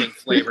interesting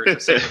flavor, to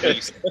say the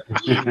least.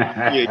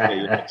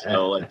 Yeah.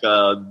 So like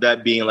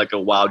that being like a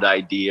wild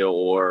idea,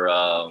 or.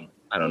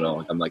 I don't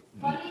know. I'm like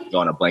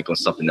drawing a blank on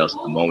something else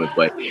at the moment,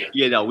 but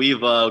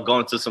we've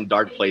gone to some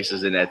dark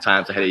places in that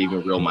time, so I had to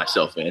even reel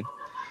myself in. All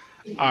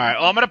right.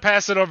 Well, I'm going to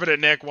pass it over to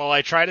Nick while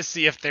I try to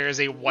see if there's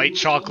a white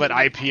chocolate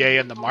IPA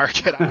in the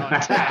market.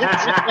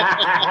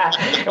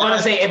 I want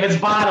to say, if it's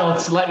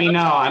bottled, let me know.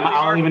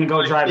 I'll even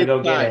go try to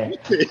go get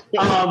it.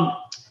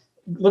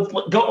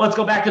 Let's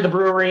go back to the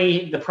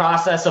brewery, the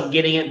process of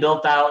getting it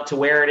built out to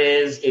where it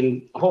is,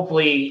 and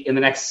hopefully in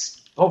the next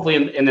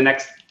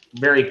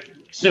very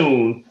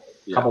soon.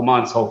 Couple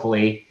months,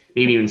 hopefully,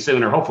 maybe even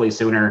sooner, hopefully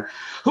sooner.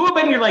 Who have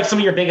been some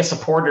of your biggest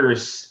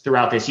supporters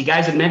throughout this? You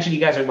guys had mentioned you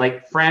guys are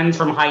like friends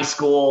from high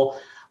school.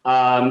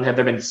 Have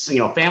there been,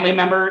 family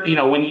member,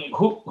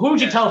 who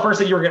would you tell first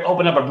that you were going to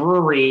open up a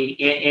brewery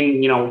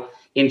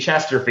in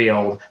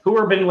Chesterfield? Who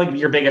have been like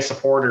your biggest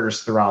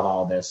supporters throughout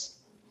all this?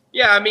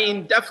 Yeah, I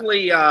mean,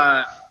 definitely.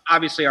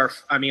 Obviously, our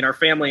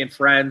family and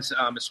friends,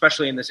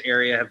 especially in this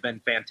area, have been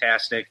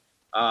fantastic.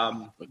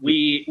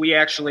 We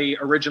actually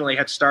originally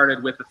had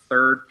started with a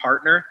third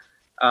partner.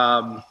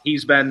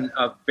 He's been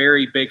a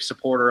very big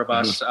supporter of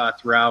us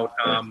throughout.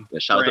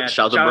 Shout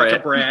out to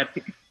Brad.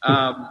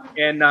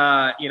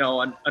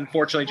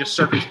 Unfortunately, just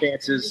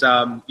circumstances.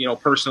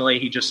 Personally,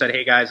 he just said,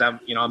 "Hey guys, I'm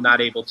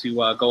not able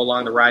to go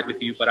along the ride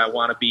with you, but I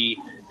want to be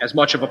as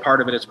much of a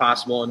part of it as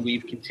possible." And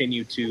we've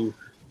continued to,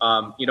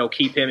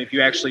 keep him. If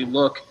you actually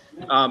look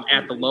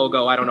at the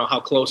logo, I don't know how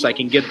close I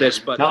can get this,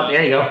 but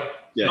there you go.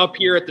 Yeah. Up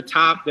here at the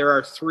top, there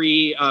are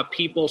 3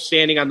 people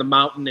standing on the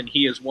mountain, and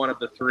he is one of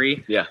the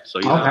 3. Yeah. So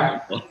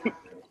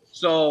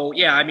So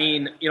yeah, I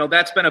mean,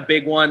 that's been a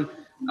big one.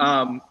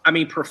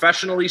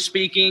 Professionally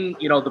speaking,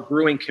 the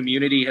brewing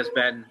community has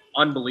been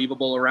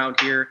unbelievable around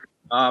here.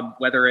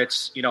 Whether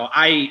it's,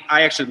 I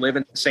actually live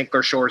in St.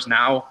 Clair Shores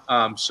now.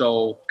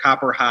 So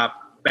Copper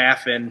Hop,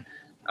 Baffin,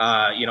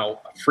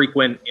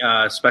 frequent,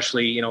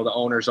 especially, the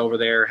owners over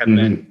there have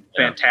been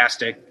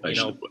fantastic.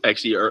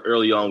 Actually,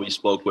 early on, we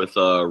spoke with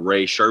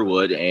Ray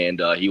Sherwood,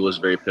 and he was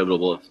very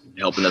pivotal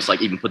helping us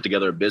even put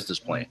together a business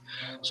plan.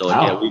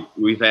 So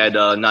we've had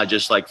not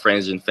just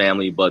friends and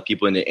family, but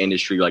people in the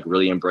industry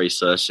really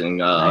embrace us and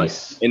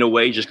nice. In a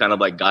way just kind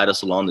of guide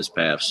us along this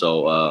path.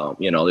 So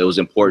it was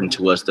important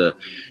to us to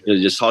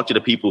just talk to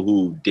the people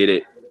who did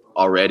it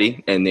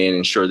already, and then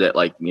ensure that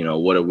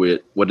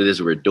what it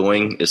is we're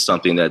doing is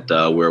something that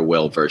we're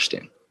well versed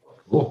in.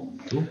 Cool.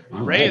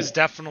 Ray is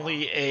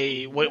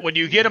definitely when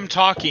you get him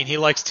talking, he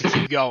likes to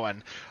keep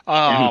going.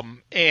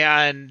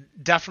 And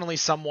definitely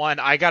someone,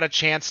 I got a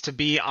chance to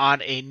be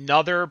on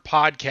another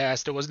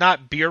podcast. It was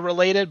not beer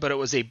related, but it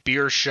was a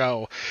beer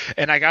show.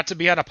 And I got to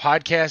be on a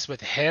podcast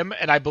with him,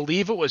 and I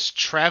believe it was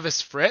Travis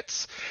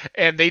Fritz,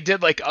 and they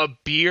did a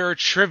beer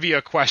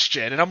trivia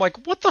question. And I'm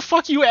like, what the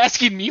fuck are you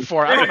asking me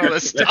for? I don't know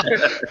this stuff.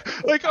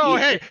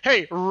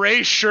 Hey,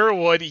 Ray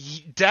Sherwood,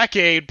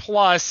 decade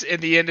plus in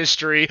the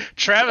industry,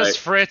 Travis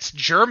Fritz,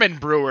 German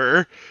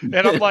brewer. And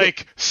I'm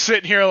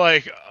sitting here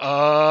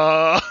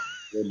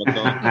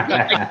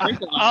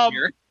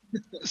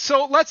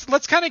so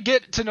let's kind of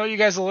get to know you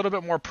guys a little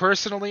bit more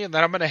personally, and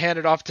then I'm going to hand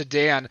it off to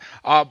Dan.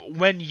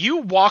 When you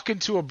walk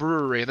into a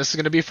brewery, and this is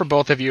going to be for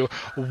both of you,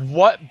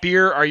 what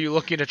beer are you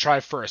looking to try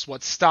first?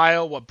 What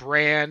style? What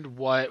brand?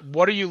 What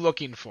are you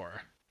looking for?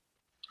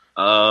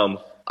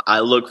 I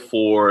look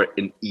for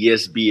an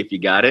ESB if you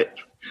got it,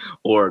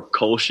 or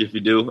Kolsch if you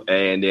do,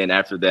 and then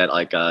after that,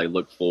 I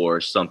look for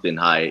something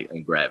high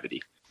in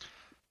gravity.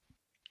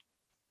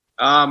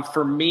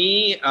 For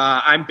me,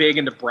 I'm big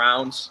into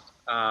browns.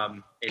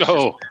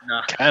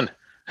 Ken.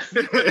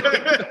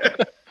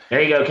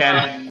 There you go,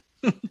 Ken.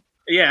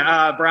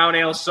 Brown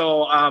ale.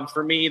 So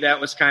for me, that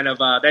was kind of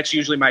that's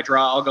usually my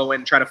draw. I'll go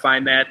in and try to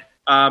find that.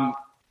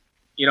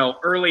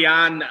 Early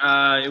on,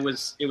 it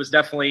was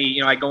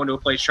definitely I go into a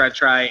place, try to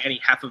try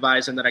any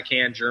Hefeweizen that I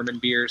can, German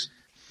beers.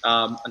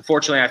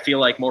 Unfortunately, I feel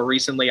like more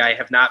recently I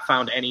have not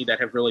found any that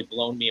have really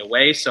blown me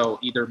away. So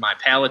either my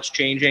palate's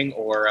changing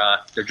or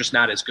they're just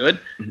not as good.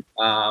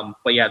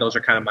 But yeah, those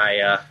are kind of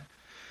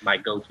my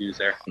go-tos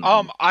there.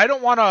 I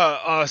don't want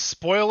to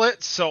spoil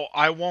it, so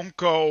I won't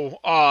go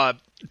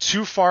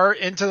too far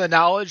into the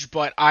knowledge,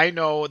 but I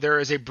know there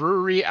is a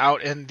brewery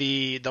out in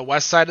the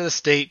west side of the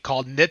state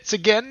called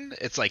Nitzigen.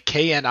 It's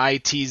Knitzigen.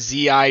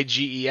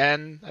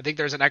 I think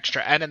there's an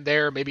extra N in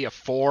there, maybe a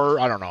 4.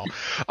 I don't know.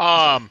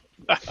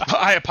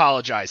 I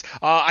apologize.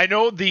 I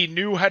know the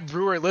new head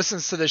brewer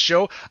listens to the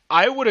show.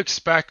 I would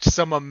expect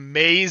some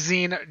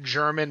amazing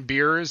German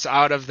beers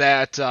out of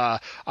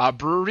that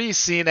brewery,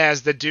 seeing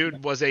as the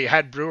dude was a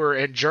head brewer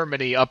in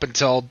Germany up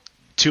until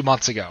 2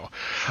 months ago.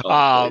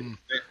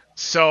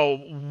 So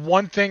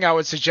one thing I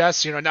would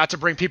suggest, not to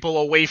bring people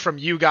away from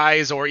you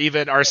guys or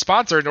even our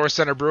sponsor, North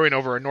Center Brewing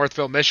over in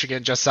Northville,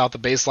 Michigan, just south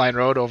of Baseline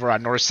Road over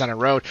on North Center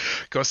Road.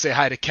 Go say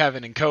hi to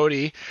Kevin and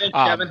Cody. Hey,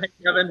 Kevin,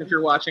 if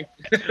you're watching.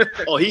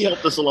 He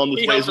helped us along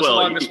this way as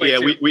well.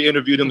 We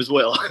interviewed him as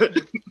well.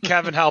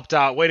 Kevin helped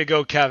out. Way to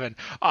go, Kevin.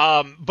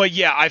 But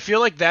yeah, I feel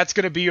like that's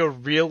going to be a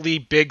really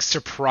big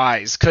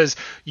surprise because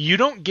you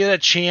don't get a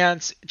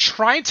chance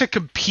trying to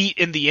compete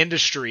in the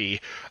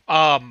industry.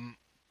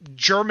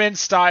 German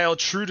style,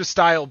 true to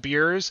style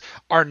beers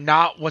are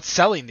not what's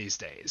selling these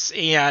days,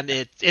 and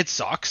it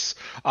sucks.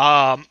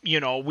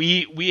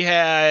 We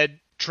had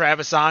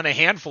Travis on a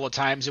handful of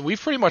times, and we've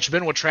pretty much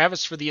been with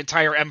Travis for the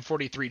entire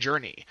M43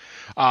 journey.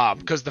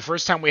 Because the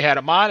first time we had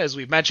him on, as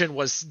we've mentioned,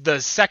 was the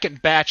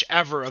second batch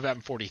ever of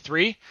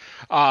M43,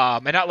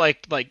 and not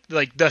like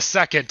the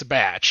second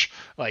batch,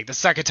 like the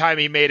second time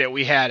he made it,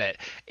 we had it.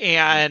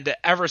 And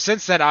ever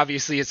since then,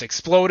 obviously, it's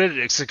exploded.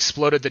 It's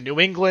exploded to New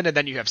England, and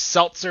then you have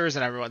seltzers,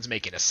 and everyone's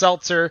making a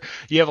seltzer.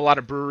 You have a lot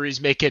of breweries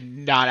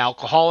making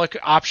non-alcoholic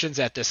options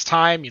at this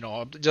time,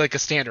 like a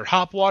standard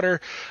hop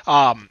water.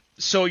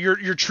 So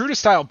your true to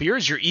style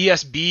beers, your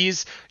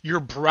ESBs, your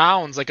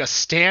browns, like a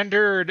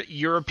standard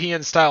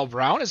European style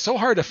brown, is so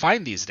hard to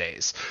find these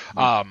days.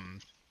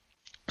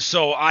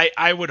 So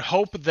I would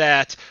hope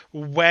that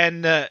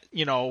when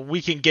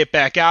we can get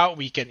back out,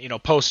 we can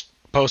post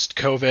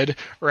COVID,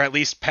 or at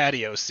least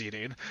patio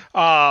seating.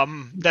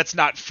 That's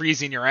not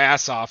freezing your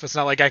ass off. It's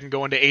not like I can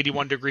go into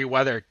 81 degree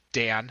weather,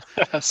 Dan.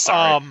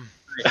 Sorry.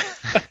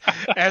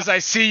 As I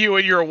see you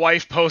and your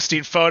wife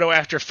posting photo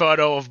after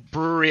photo of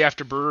brewery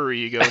after brewery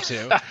you go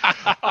to.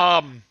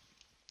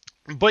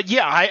 But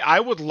yeah, I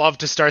would love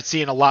to start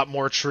seeing a lot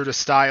more true to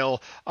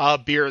style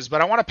beers,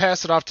 but I want to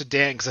pass it off to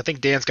Dan because I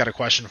think Dan's got a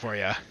question for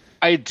you.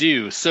 I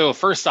do. So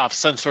first off,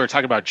 since we're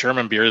talking about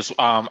German beers,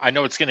 I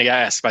know it's going to get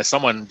asked by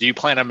someone, do you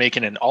plan on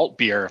making an alt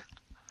beer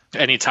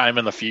anytime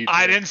in the future?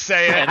 I didn't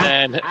say it.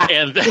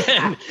 And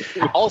then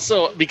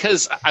also,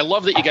 because I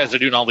love that you guys are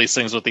doing all these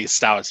things with these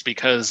stouts,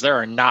 because there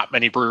are not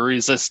many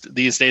breweries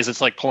these days.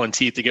 It's like pulling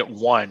teeth to get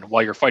one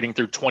while you're fighting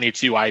through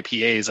 22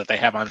 IPAs that they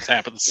have on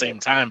tap at the same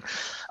time.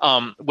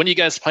 When do you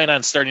guys plan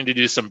on starting to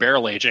do some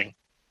barrel aging?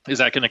 Is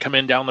that going to come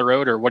in down the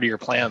road, or what are your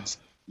plans?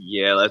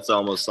 Yeah, that's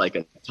almost like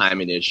a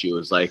timing issue.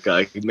 It's like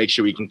make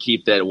sure we can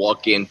keep that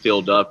walk-in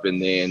filled up,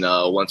 and then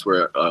once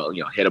we're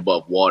head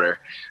above water,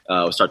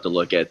 we'll start to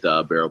look at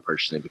barrel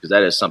purchasing, because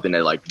that is something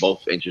that like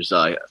both interests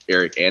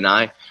Eric and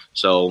I.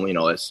 So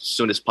as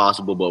soon as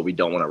possible, but we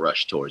don't want to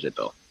rush towards it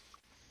though.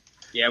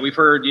 Yeah, we've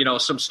heard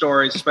some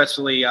stories,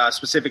 especially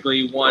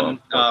specifically one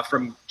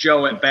from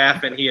Joe at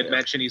Baffin. He had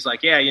mentioned, he's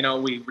like,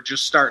 we were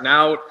just starting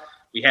out.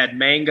 We had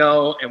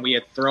mango, and we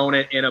had thrown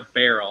it in a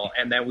barrel,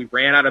 and then we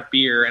ran out of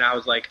beer, and I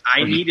was like,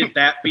 I needed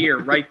that beer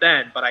right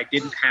then, but I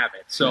didn't have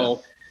it.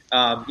 So,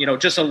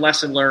 just a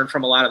lesson learned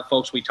from a lot of the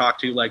folks we talked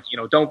to, like,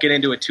 don't get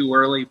into it too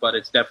early, but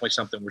it's definitely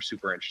something we're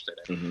super interested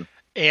in. Mm-hmm.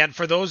 And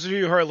for those of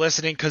you who are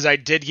listening, because I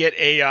did get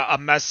a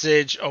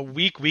message a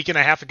week and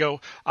a half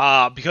ago,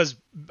 because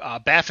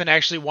Baffin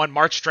actually won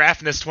March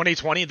Draftness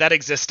 2020, that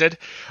existed,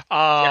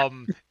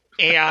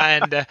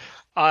 and...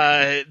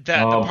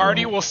 the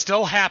party will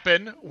still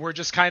happen. We're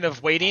just kind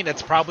of waiting.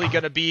 It's probably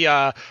going to be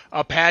a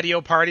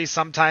patio party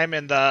sometime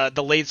in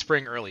the late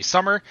spring, early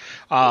summer.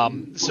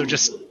 So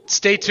just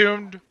stay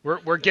tuned.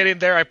 We're getting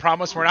there. I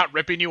promise we're not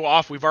ripping you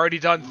off. We've already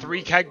done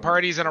 3 keg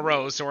parties in a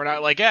row, so we're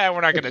not like,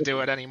 we're not going to do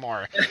it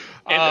anymore.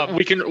 And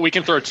we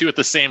can throw 2 at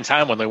the same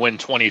time when they win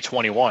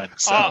 2021.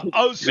 So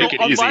make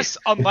it easy.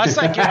 Unless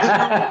I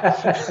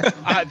get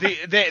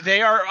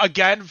they are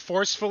again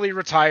forcefully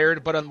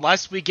retired, but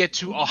unless we get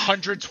to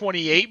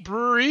 128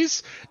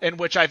 breweries, in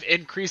which I've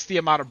increased the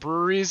amount of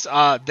breweries,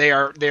 they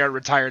are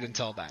retired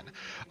until then.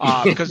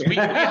 Because we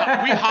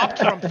hopped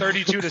from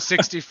 32 to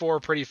 64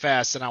 pretty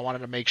fast, and I wanted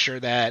to make sure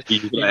that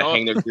you gonna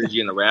hang their jersey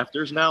in the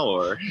rafters now,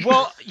 or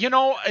well,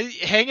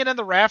 hanging in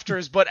the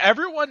rafters. But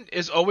everyone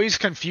is always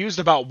confused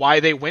about why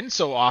they win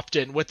so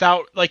often.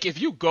 Without if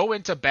you go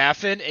into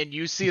Baffin and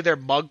you see their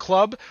mug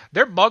club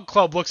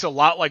looks a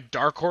lot like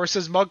Dark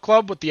Horse's mug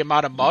club with the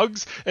amount of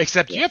mugs,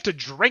 except you have to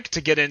drink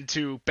to get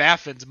into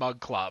Baffin's mug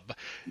club.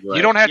 Right.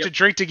 You don't have to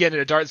drink to get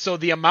into Dark. So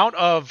the amount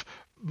of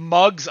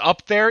mugs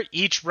up there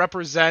each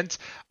represent,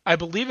 I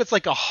believe it's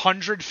like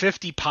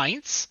 150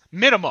 pints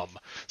minimum.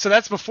 So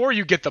that's before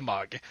you get the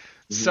mug.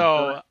 Mm-hmm.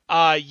 So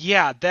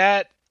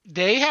that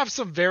they have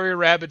some very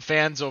rabid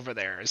fans over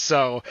there.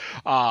 So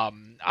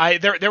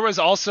there was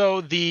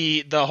also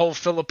the whole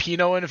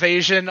Filipino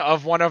invasion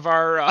of one of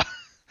our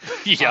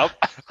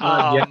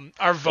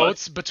our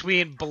votes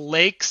between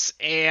Blake's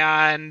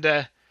and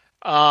it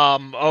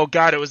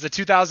was the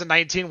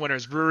 2019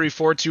 winners, Brewery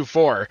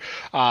 424.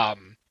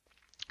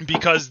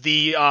 Because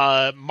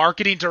the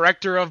marketing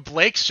director of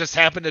Blake's just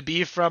happened to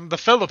be from the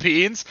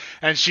Philippines,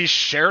 and she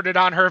shared it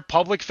on her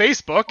public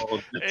Facebook. Oh,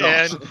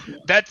 that's awesome.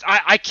 That's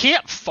I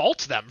can't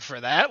fault them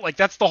for that.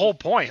 That's the whole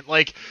point.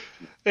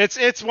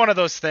 It's one of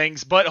those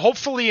things. But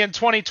hopefully in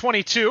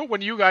 2022,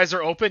 when you guys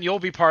are open, you'll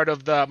be part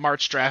of the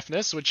March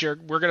Draftness, which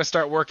we're going to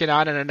start working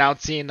on and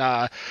announcing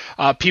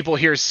people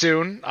here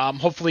soon.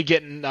 Hopefully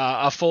getting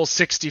a full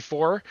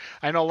 64.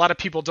 I know a lot of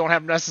people don't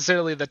have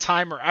necessarily the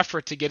time or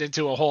effort to get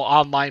into a whole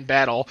online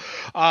battle.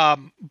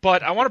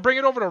 But I want to bring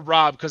it over to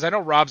Rob, because I know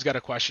Rob's got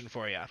a question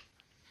for you.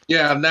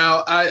 Yeah,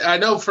 now I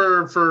know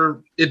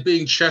for it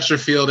being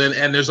Chesterfield,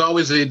 and there's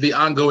always the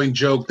ongoing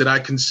joke that I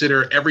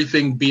consider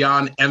everything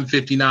beyond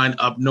M59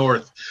 up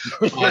north.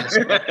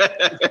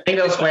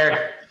 Bingo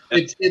square.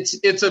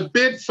 It's a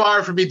bit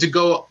far for me to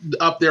go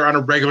up there on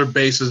a regular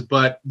basis,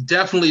 but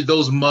definitely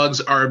those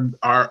mugs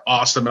are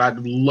awesome, and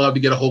I'd love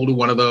to get a hold of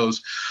one of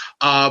those.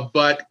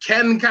 But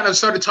Ken kind of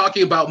started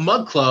talking about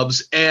mug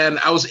clubs, and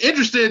I was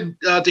interested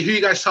to hear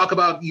you guys talk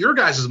about your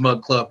guys'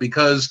 mug club,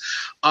 because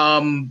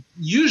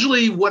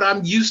usually what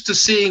I'm used to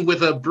seeing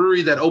with a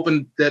brewery that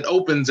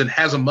opens and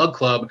has a mug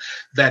club,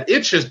 that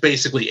it's just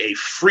basically a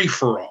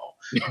free-for-all.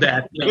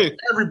 that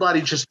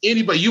everybody, just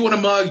anybody, you want a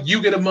mug,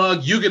 you get a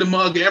mug, you get a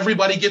mug,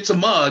 everybody gets a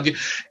mug.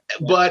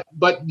 But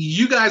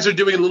you guys are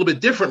doing it a little bit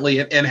differently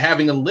and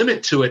having a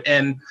limit to it.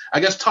 And I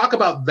guess talk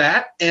about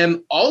that,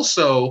 and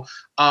also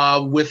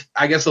with,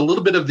 I guess, a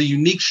little bit of the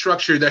unique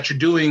structure that you're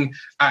doing.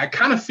 I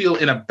kind of feel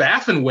in a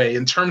Baffin way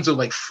in terms of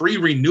like free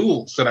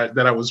renewals that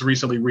I was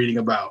recently reading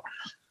about.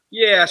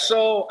 Yeah,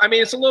 so I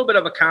mean, it's a little bit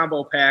of a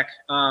combo pack.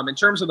 In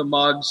terms of the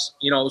mugs,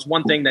 it was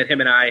one thing that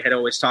him and I had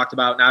always talked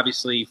about, and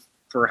obviously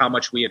for how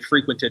much we had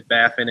frequented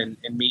Baffin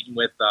and meeting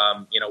with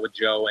with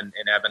Joe and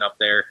Evan up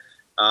there.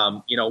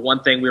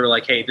 One thing we were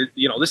like, hey,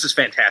 this is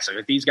fantastic.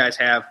 If these guys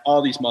have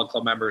all these Mug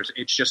Club members,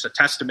 it's just a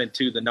testament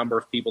to the number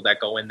of people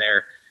that go in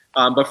there.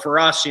 But for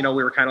us, we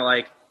were kind of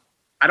like,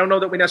 I don't know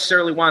that we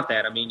necessarily want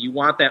that. I mean, you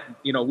want that,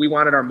 we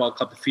wanted our Mug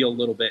Club to feel a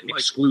little bit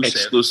exclusive.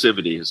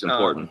 Exclusivity is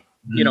important.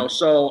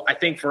 So I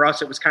think for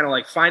us, it was kind of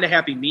like find a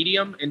happy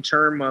medium in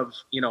terms of,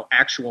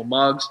 actual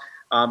mugs.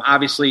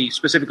 Obviously,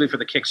 specifically for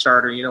the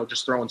Kickstarter,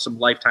 just throwing some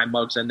lifetime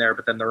mugs in there,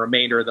 but then the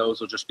remainder of those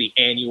will just be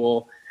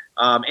annual.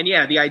 And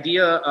yeah, the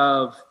idea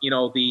of,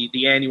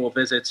 the annual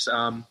visits,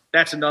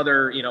 that's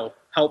another,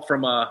 help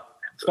from a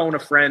phone a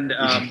friend,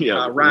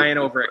 Ryan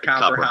over at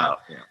Copper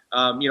Hop.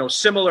 Yeah.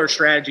 Similar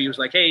strategy. He was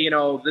like, hey,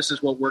 this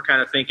is what we're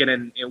kind of thinking.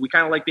 And we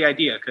kind of like the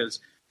idea because,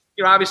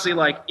 obviously,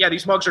 like, yeah,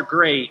 these mugs are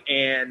great.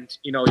 And,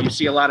 you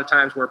see a lot of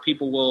times where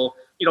people will,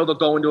 they'll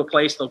go into a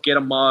place, they'll get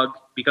a mug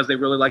because they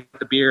really like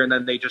the beer, and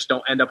then they just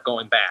don't end up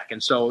going back.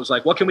 And so it was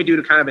like, what can we do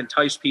to kind of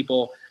entice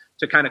people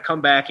to kind of come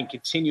back and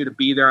continue to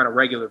be there on a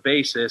regular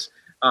basis?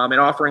 And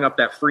offering up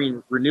that free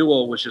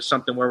renewal was just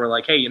something where we're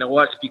like, hey, you know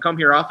what? If you come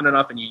here often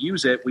enough and you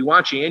use it, we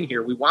want you in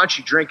here. We want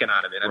you drinking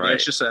out of it. I mean,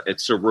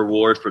 it's a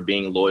reward for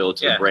being loyal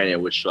to the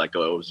brand, which it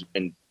was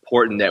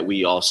important that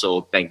we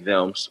also thank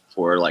them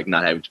for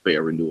not having to pay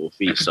a renewal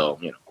fee. So,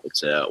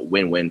 it's a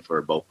win-win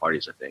for both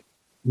parties, I think.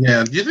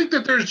 Yeah. Do you think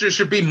that there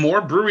should be more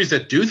breweries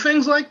that do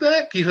things like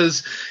that?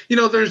 Because,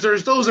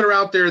 there's those that are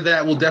out there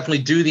that will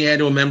definitely do the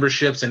annual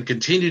memberships and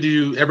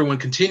everyone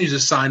continues to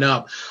sign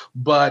up.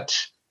 But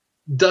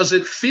does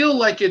it feel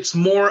like it's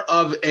more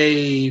of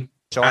a,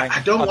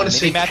 I don't want to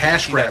say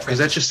cash grab because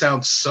that just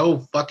sounds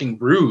so fucking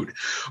rude.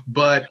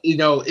 But,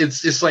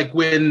 it's like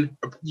when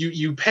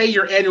you pay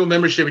your annual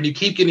membership and you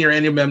keep getting your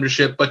annual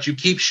membership, but you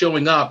keep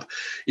showing up,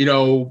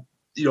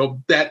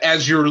 that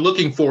as you're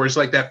looking for is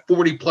like that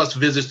 40 plus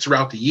visits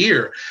throughout the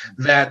year.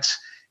 That,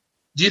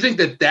 do you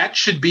think that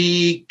should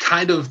be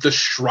kind of the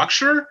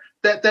structure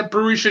that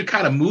brewery should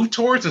kind of move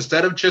towards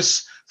instead of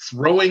just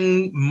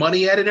throwing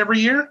money at it every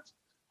year?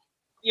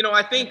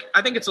 I think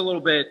it's a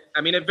little bit,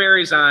 I mean, it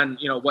varies on,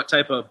 what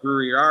type of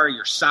brewery you are,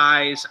 your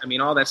size. I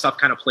mean, all that stuff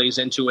kind of plays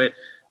into it.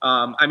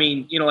 I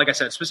mean, like I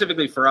said,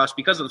 specifically for us,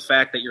 because of the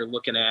fact that you're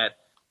looking at,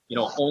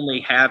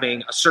 only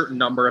having a certain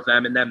number of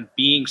them and them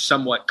being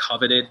somewhat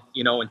coveted,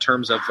 in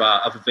terms of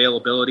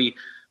availability.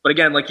 But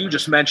again, like you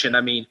just mentioned,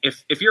 I mean,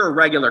 if you're a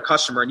regular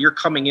customer and you're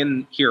coming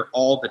in here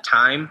all the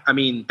time, I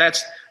mean,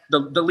 that's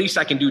the least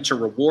I can do to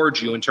reward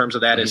you in terms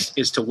of that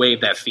is to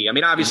waive that fee. I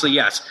mean, obviously,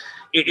 yes,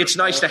 it's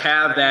nice to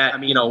have that, I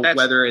mean,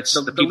 whether it's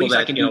the people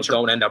that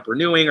don't end up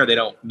renewing or they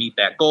don't meet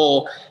that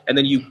goal. And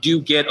then you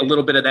do get a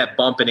little bit of that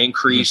bump and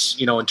increase,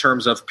 in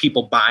terms of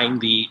people buying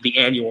the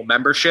annual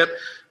membership.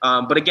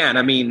 But again,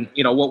 I mean,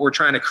 what we're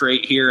trying to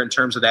create here in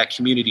terms of that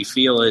community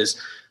feel is,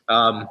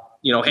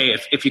 hey,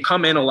 if you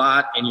come in a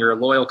lot and you're a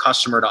loyal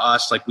customer to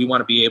us, like we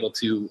want to be able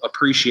to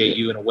appreciate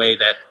you in a way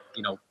that,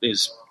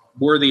 is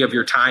worthy of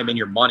your time and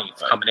your money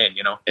for coming in,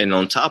 And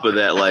on top of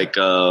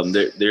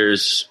that,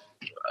 there's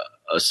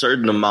a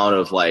certain amount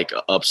of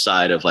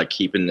upside of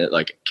keeping it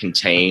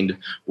contained,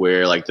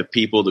 where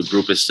the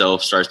group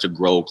itself starts to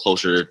grow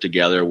closer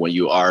together when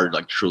you are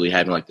truly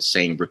having the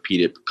same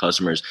repeated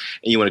customers,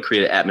 and you want to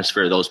create an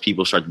atmosphere. Those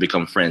people start to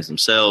become friends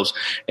themselves,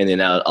 and then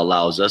that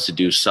allows us to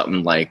do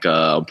something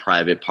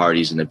private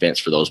parties and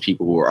events for those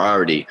people who are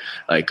already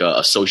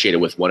associated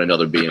with one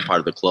another being part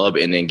of the club,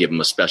 and then give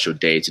them a special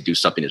day to do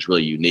something that's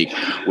really unique.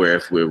 Where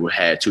if we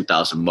had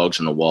 2,000 mugs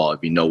on the wall, there'd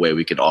be no way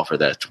we could offer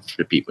that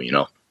to people,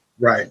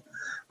 Right.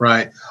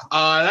 Right.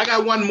 And I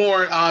got one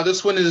more.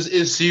 This one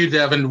is to you,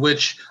 Deven,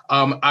 which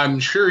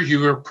I'm sure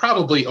you are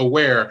probably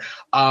aware.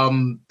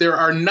 There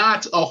are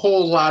not a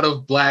whole lot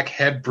of black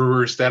head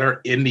brewers that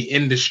are in the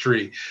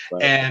industry.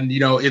 Right. And,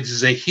 it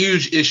is a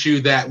huge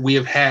issue that we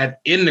have had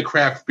in the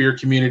craft beer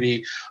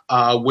community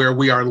where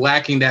we are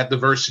lacking that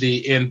diversity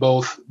in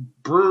both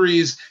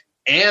breweries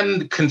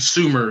and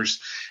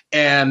consumers.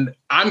 And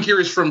I'm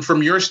curious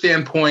from your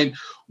standpoint,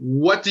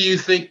 what do you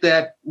think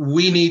that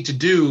we need to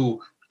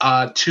do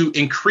to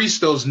increase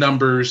those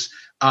numbers,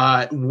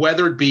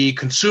 whether it be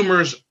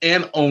consumers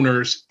and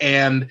owners?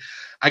 And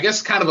I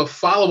guess kind of a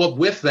follow-up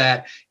with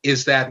that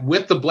is that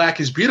with the Black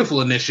is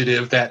Beautiful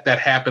initiative that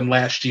happened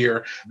last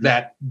year,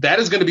 that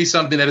is going to be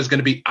something that is going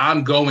to be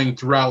ongoing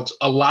throughout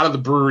a lot of the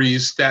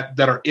breweries that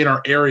are in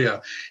our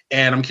area.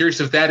 And I'm curious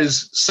if that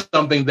is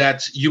something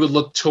that you would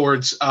look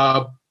towards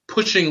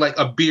pushing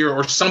a beer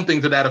or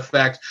something to that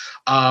effect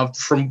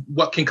from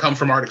what can come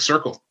from Arctic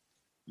Circle.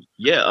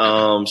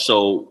 Yeah.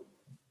 So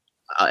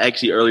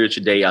Actually, earlier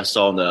today, I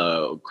saw on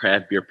the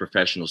Craft Beer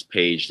Professionals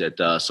page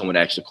that someone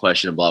asked a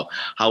question about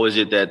how is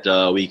it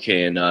that we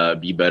can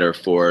be better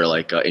for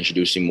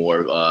introducing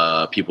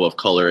more people of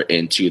color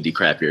into the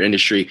craft beer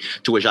industry,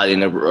 to which I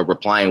ended up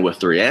replying with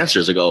 3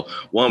 answers ago.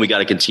 One, we got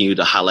to continue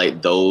to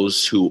highlight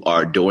those who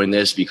are doing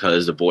this,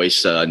 because the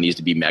voice needs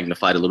to be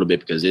magnified a little bit,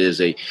 because it is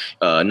a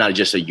not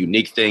just a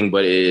unique thing,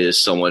 but it is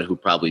someone who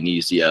probably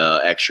needs the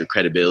extra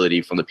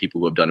credibility from the people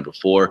who have done it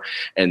before.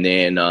 And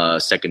then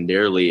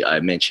secondarily, I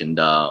mentioned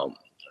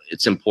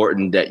it's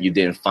important that you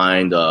then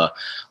find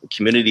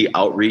community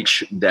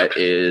outreach that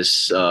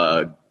is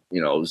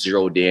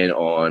zeroed in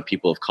on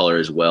people of color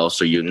as well.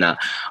 So you're not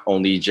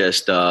only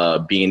just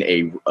being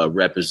a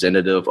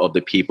representative of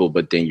the people,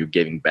 but then you're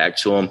giving back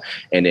to them,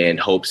 and in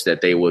hopes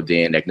that they will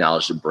then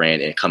acknowledge the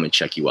brand and come and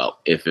check you out.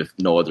 If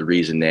no other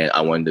reason than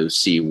I wanted to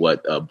see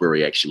what a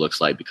brewery actually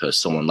looks like, because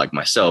someone like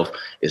myself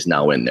is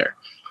now in there.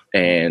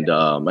 And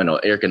I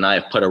know Eric and I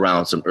have put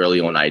around some early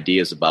on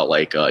ideas about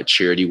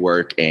charity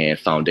work and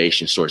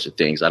foundation sorts of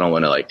things. I don't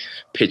want to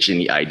pitch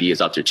any ideas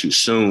out there too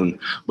soon,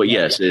 but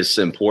yes, it's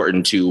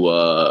important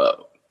to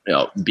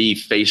be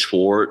face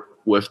forward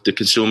with the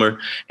consumer,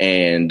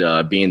 and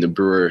being the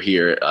brewer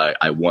here,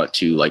 I want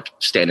to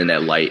stand in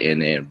that light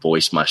and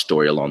voice my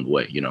story along the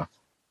way.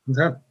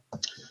 Okay.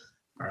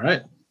 All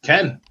right,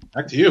 Ken,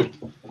 back to you.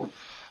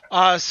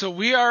 So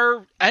we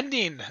are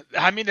ending.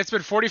 I mean, it's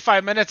been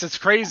 45 minutes. It's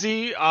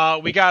crazy.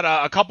 We got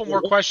a couple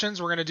more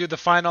questions. We're going to do the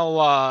final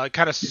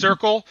kind of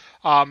circle,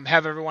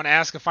 have everyone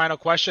ask a final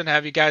question,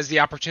 have you guys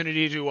the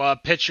opportunity to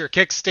pitch your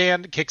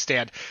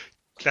kickstand.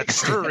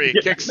 That's brewery.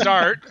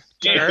 Kickstart.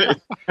 Sure.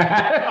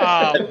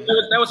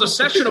 That was a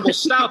sessionable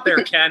stout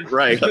there, Ken.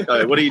 Right.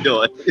 What are you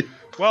doing?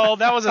 Well,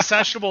 that was a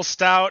sessionable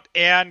stout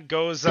and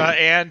goes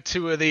and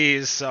 2 of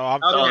these, so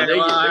I'm feeling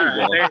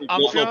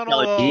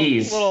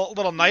a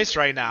little nice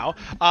right now.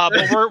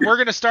 But we're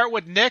going to start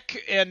with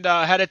Nick and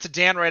head it to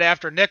Dan right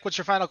after. Nick, what's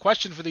your final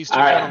question for these 2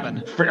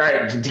 gentlemen? All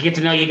right, to get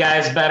to know you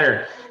guys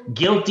better,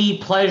 guilty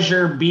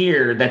pleasure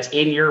beer that's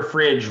in your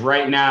fridge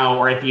right now,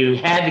 or if you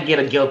had to get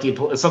a guilty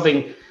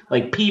something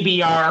like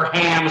PBR,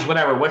 Hams,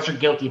 whatever. What's your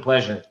guilty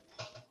pleasure?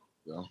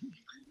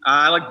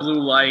 I like Blue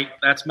Light.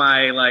 That's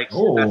my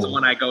That's the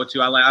one I go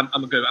to. I'm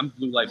a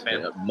Blue Light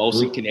fan.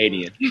 Mostly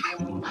Canadian. Okay,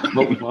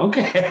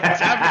 Deven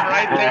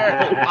right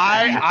there.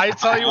 I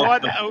tell you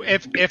what,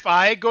 if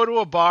I go to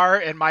a bar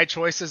and my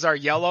choices are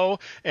yellow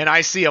and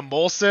I see a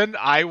Molson,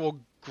 I will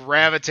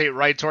gravitate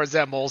right towards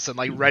that Molson,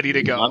 ready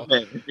to go.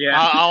 Yeah,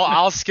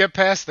 I'll skip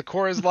past the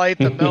Coors Light,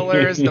 the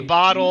Millers, the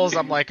bottles.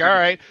 I'm like, all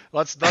right,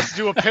 let's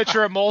do a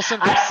pitcher of Molson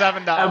for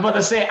 $7. I'm about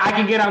to say I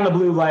can get on the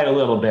Blue Light a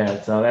little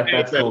bit, so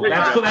that's cool.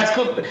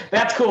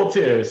 That's cool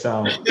too.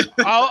 So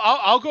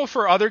I'll go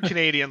for other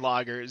Canadian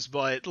lagers,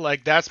 but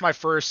that's my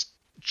first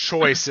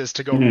choice is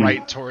to go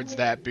right towards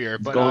that beer.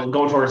 But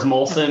go towards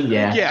Molson,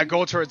 yeah. Yeah,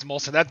 go towards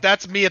Molson.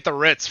 That's me at the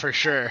Ritz for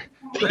sure.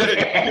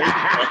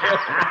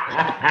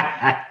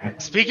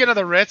 Speaking of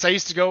the Ritz, I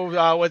used to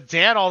go with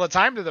Dan all the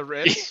time to the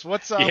Ritz.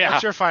 What's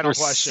your final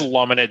question?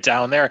 Slumming it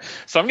down there.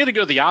 So I'm going to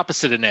go the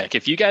opposite of Nick.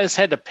 If you guys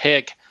had to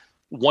pick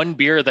one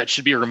beer that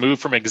should be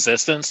removed from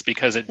existence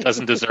because it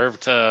doesn't deserve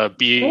to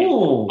be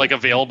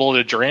available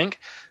to drink,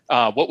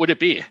 what would it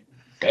be?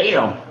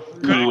 Damn.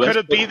 Could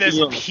it be this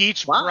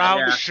peach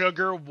brown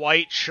sugar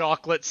white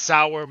chocolate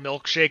sour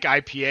milkshake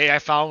IPA I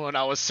found when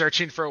I was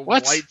searching for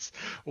white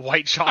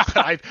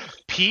chocolate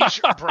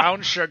peach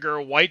brown sugar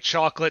white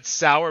chocolate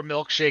sour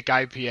milkshake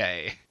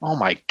IPA? Oh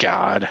my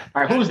god!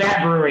 All right, who's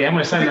that brewery? I'm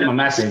going to send them a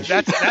message.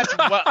 That's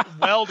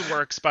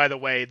Weldworks, by the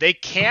way. They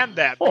canned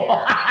that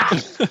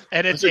beer,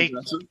 and it's a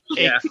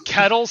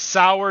kettle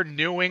sour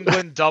New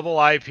England double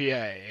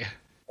IPA.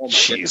 Oh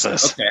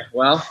Jesus. Okay,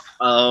 well,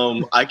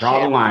 I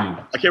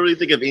can't really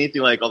think of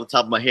anything off the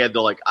top of my head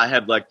though. I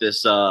have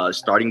this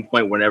starting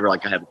point whenever I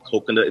have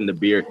coconut in the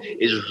beer.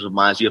 It just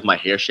reminds me of my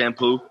hair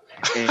shampoo,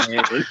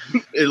 and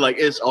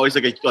it's always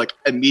a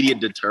immediate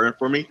deterrent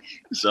for me.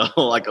 So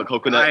a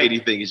coconut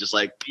anything is just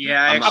I'm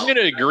going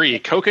to agree.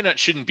 Coconut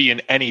shouldn't be in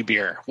any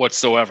beer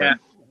whatsoever. Yeah.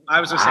 I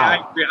was going to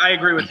say, I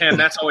agree with him.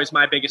 That's always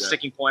my biggest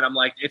sticking point. I'm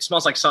like, it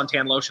smells like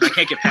suntan lotion. I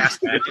can't get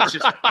past that. It's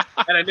just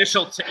that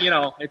initial,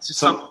 it's just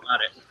something about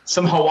it.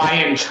 Some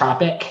Hawaiian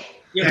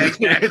tropic. Yeah,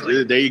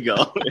 exactly. There you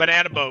go.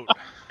 Banana boat.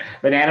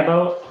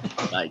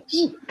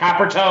 Nice.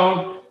 Copper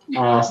tone.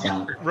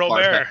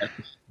 Robert.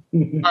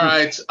 All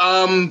right.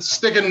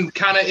 Sticking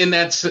kind of in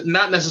that,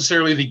 not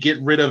necessarily the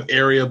get rid of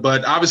area,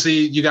 but obviously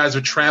you guys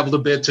have traveled a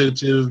bit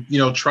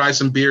to try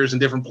some beers in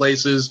different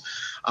places,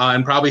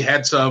 and probably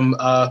had some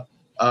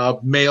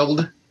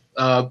mailed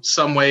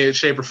some way,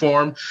 shape, or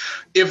form.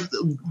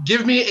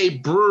 Give me a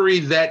brewery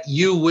that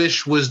you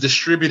wish was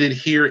distributed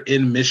here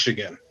in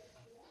Michigan.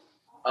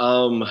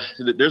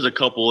 There's a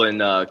couple in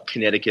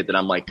Connecticut that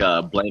I'm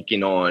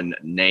blanking on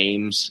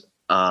names.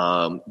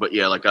 But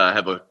yeah, I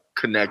have a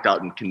connect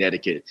out in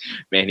Connecticut.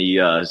 Man,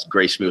 he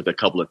graced me with a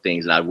couple of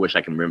things, and I wish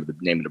I can remember the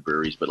name of the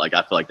breweries. But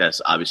I feel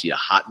that's obviously a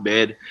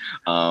hotbed.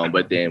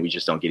 But then we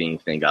just don't get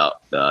anything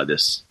out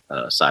this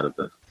side of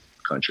the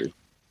country.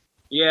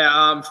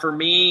 Yeah, for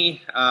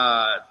me,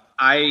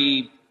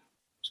 I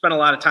spent a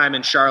lot of time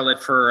in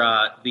Charlotte for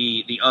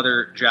the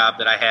other job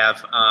that I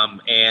have,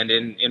 and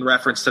in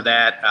reference to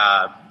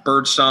that,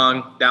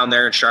 Birdsong down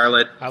there in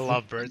Charlotte. I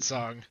love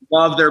Birdsong.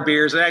 Love their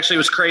beers. It actually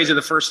was crazy.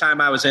 The first time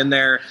I was in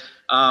there,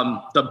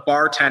 the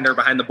bartender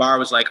behind the bar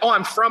was like, "Oh,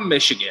 I'm from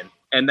Michigan."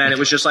 And then it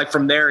was just like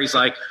from there, he's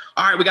like,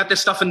 "All right, we got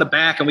this stuff in the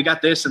back and we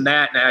got this and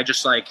that." And I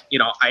just like,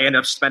 I ended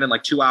up spending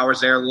like 2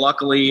 hours there.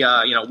 Luckily,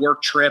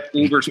 work trip,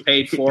 Uber's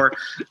paid for.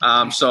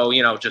 So,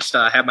 just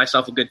had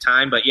myself a good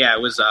time. But yeah,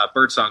 it was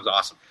Birdsong's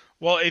awesome.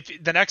 Well,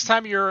 if the next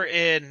time you're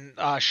in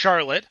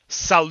Charlotte,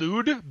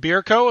 Salud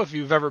Beer Co., if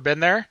you've ever been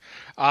there,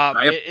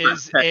 it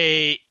is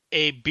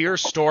a beer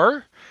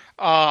store,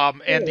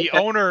 and the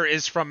owner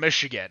is from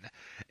Michigan.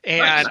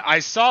 And I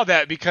saw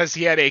that because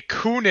he had a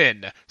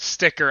Coonan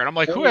sticker, and I'm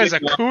like, who has a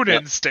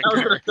Coonan sticker? I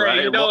was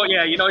going to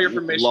say, you're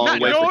from Michigan.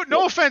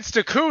 No offense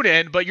to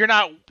Coonan, but you're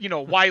not,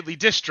 widely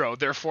distro.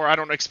 Therefore, I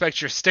don't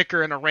expect your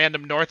sticker in a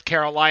random North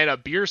Carolina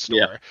beer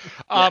store.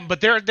 Yeah.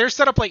 But they're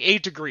set up like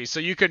 8 degrees,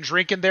 so you can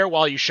drink in there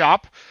while you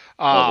shop.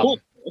 Cool.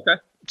 Okay.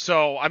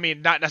 So, I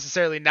mean, not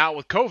necessarily now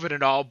with COVID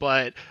and all,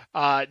 but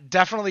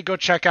definitely go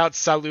check out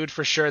Salud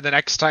for sure the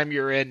next time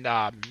you're in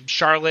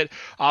Charlotte.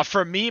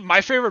 For me,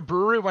 my favorite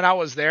brewery when I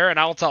was there, and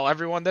I'll tell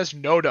everyone this,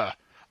 Noda.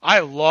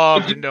 I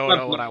loved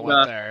Noda when I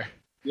went there.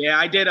 Yeah,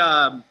 I did.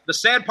 The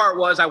sad part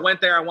was I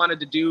went there. I wanted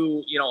to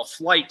do, a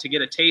flight to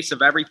get a taste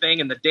of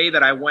everything. And the day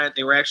that I went,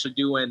 they were actually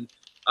doing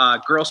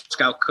Girl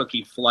Scout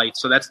cookie flight.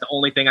 So that's the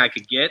only thing I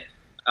could get.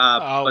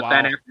 But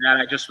then after that,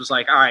 I just was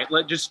like, all right,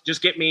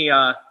 just get me,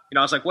 I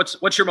was like,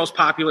 what's your most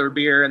popular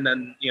beer? And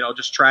then,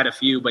 just tried a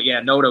few, but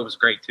yeah, Noda was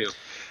great too.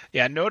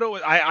 Yeah,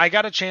 Noda, I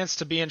got a chance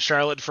to be in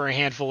Charlotte for a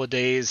handful of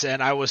days,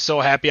 and I was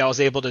so happy I was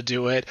able to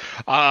do it.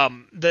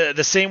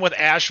 The same with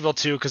Asheville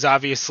too, because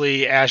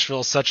obviously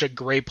Asheville is such a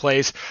great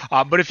place.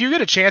 But if you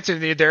get a chance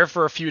and you're there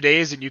for a few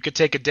days and you could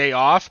take a day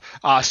off,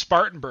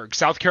 Spartanburg,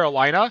 South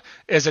Carolina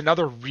is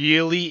another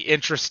really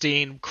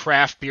interesting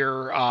craft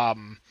beer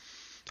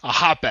a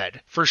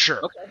hotbed for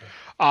sure. Okay.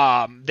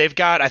 They've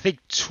got, I think,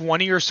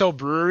 20 or so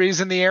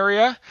breweries in the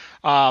area.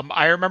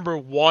 I remember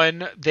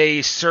one,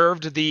 they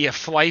served the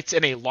flights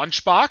in a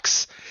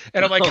lunchbox.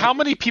 And I'm like, how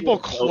many people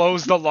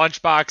close the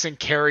lunchbox and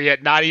carry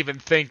it, not even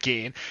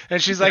thinking?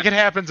 And she's like, it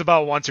happens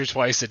about once or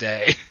twice a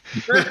day.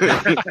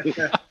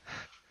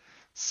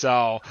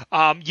 So,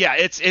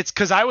 it's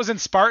because I was in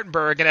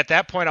Spartanburg, and at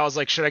that point I was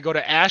like, should I go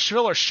to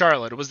Asheville or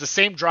Charlotte? It was the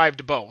same drive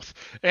to both.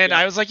 And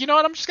I was like, you know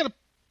what, I'm just going to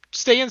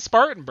stay in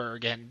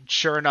Spartanburg, and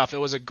sure enough, it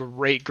was a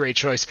great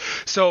choice.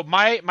 So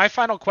my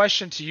final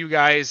question to you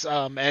guys,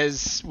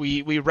 as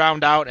we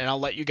round out, and I'll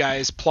let you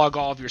guys plug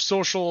all of your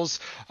socials,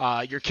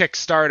 your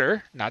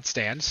Kickstarter, not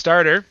stand,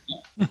 starter.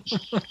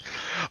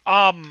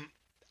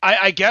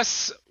 I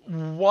guess,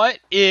 what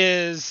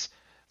is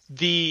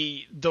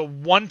the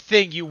one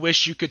thing you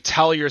wish you could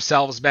tell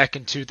yourselves back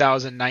in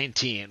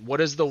 2019?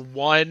 What is the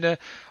one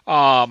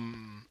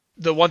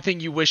thing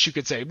you wish you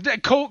could say?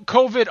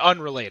 COVID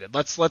unrelated.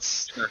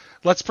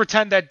 Let's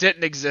pretend that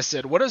didn't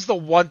exist. What is the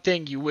one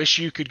thing you wish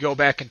you could go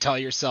back and tell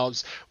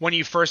yourselves when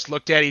you first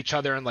looked at each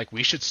other and like,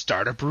 we should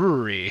start a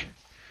brewery?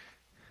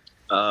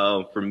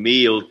 For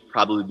me, it'll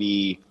probably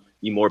be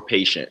more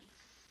patient.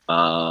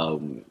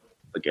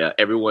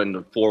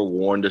 Everyone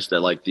forewarned us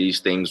that like these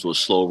things will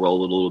slow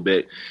roll a little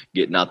bit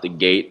getting out the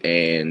gate,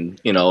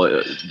 and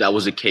that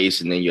was the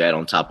case. And then you add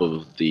on top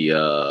of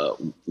the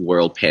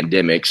world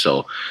pandemic,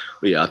 so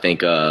I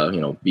think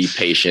be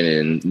patient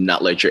and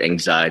not let your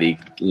anxiety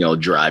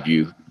drive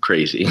you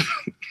crazy.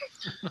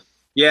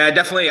 Yeah, I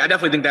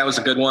definitely think that was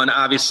a good one.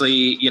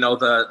 Obviously,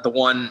 the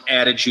one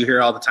adage you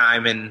hear all the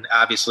time, and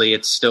obviously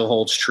it still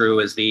holds true,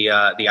 is the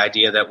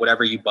idea that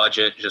whatever you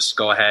budget, just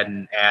go ahead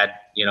and add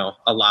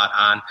a lot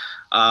on.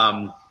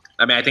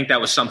 I think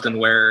that was something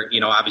where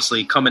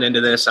obviously coming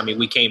into this,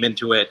 we came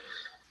into it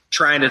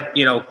trying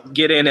to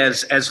get in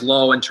as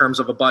low in terms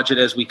of a budget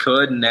as we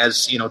could, and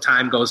as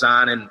time goes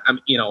on, and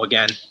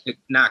again,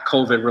 not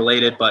COVID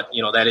related, but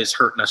that is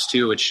hurting us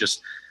too. It's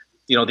just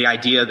the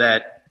idea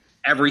that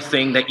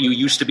everything that you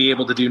used to be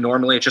able to do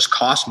normally, it just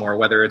costs more,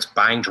 whether it's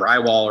buying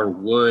drywall or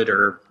wood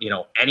or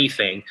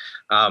anything.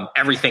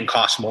 Everything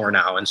costs more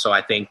now, and so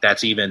I think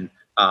that's even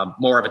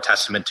more of a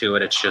testament to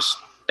it. It's just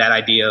that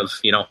idea of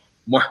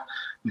more.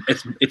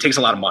 It takes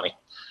a lot of money.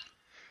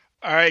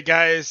 All right,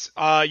 guys,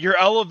 your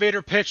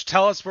elevator pitch.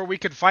 Tell us where we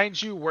can find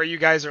you, where you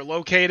guys are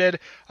located.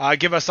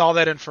 Give us all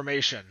that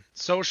information.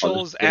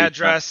 Socials,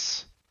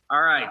 address.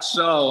 All right.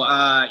 So,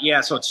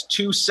 so it's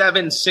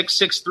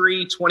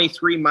 27663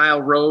 23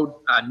 Mile Road,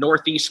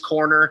 northeast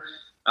corner.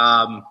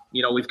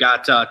 We've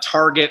got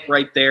Target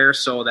right there.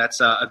 So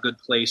that's a good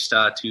place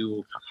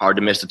to. Hard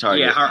to miss the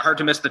Target. Yeah, hard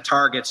to miss the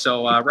Target.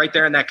 So right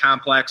there in that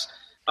complex.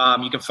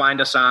 You can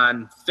find us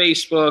on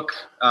Facebook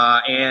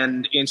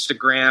and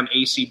Instagram,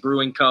 AC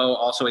Brewing Co.,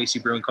 also AC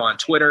Brewing Co. on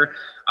Twitter.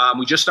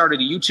 We just started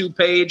a YouTube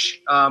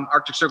page,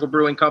 Arctic Circle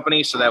Brewing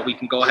Company, so that we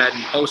can go ahead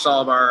and post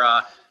all of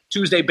our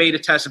Tuesday beta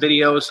test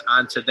videos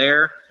onto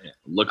there.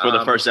 Look for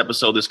the first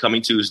episode this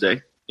coming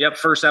Tuesday. Yep,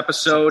 first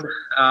episode.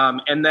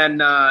 And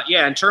then,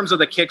 in terms of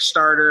the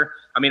Kickstarter,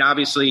 I mean,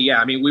 obviously,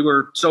 we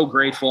were so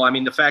grateful. I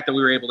mean, the fact that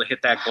we were able to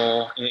hit that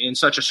goal in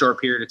such a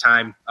short period of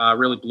time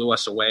really blew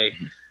us away.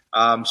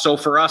 So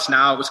for us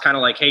now, it was kind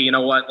of like, hey, you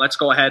know what? Let's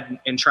go ahead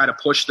and try to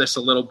push this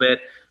a little bit.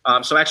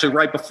 So actually,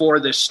 right before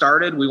this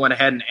started, we went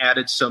ahead and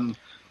added some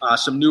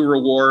new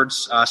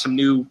rewards, some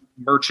new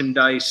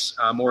merchandise,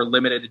 more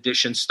limited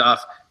edition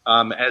stuff.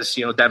 As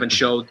you know, Deven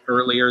showed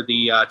earlier,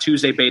 the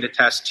Tuesday beta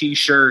test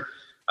T-shirt,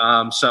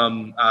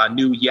 some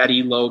new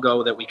Yeti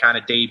logo that we kind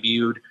of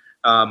debuted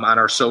on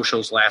our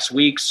socials last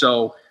week.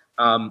 So,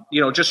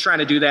 just trying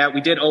to do that.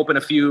 We did open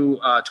a few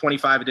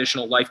 25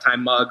 additional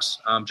lifetime mugs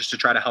just to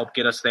try to help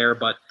get us there.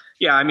 But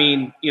yeah, I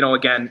mean,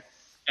 again,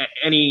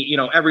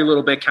 every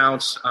little bit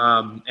counts.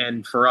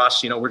 And for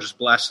us, we're just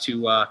blessed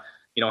to,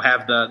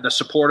 have the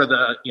support of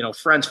the,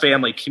 friends,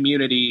 family,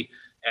 community,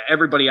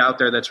 everybody out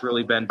there that's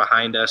really been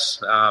behind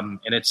us. And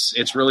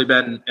it's really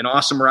been an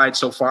awesome ride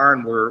so far.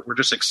 And we're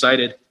just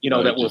excited,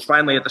 that we're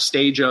finally at the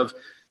stage of,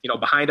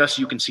 behind us,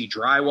 you can see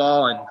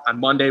drywall. And on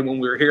Monday when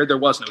we were here, there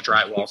was no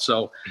drywall.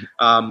 So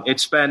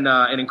it's been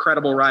an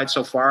incredible ride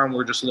so far. And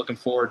we're just looking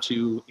forward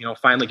to,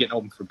 finally getting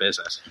open for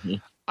business.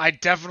 I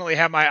definitely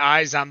have my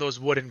eyes on those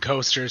wooden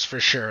coasters for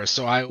sure.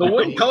 So the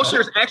wooden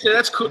coasters, actually,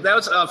 that's cool. That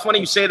was funny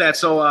you say that.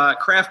 So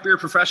Craft Beer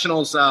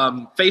Professionals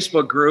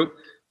Facebook group.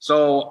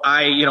 So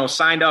I,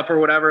 signed up or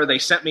whatever. They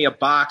sent me a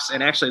box,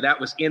 and actually that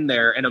was in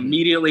there. And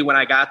immediately when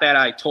I got that,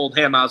 I told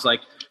him, I was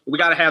like, we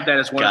got to have that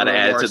as one of the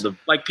rewards.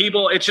 Like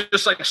people, it's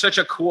just like such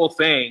a cool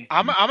thing.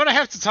 I'm going to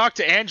have to talk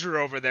to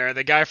Andrew over there,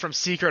 the guy from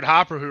Secret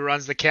Hopper who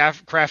runs the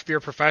Craft Beer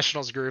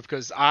Professionals group,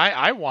 because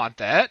I want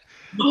that.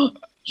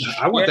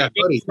 I want that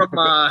buddy.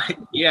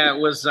 It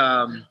was.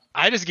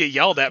 I just get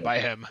yelled at by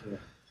him.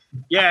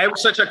 Yeah, it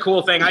was such a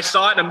cool thing. I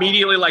saw it and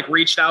immediately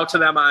reached out to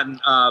them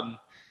on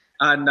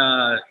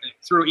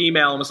through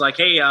email and was like,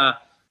 hey, I'm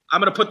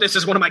going to put this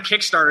as one of my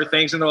Kickstarter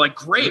things. And they're like,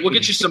 great, we'll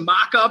get you some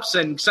mock-ups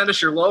and send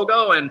us your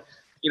logo. And,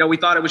 we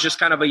thought it was just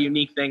kind of a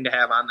unique thing to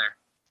have on there.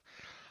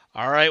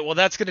 All right, well,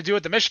 that's going to do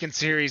it. The Michigan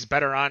Series,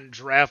 Better on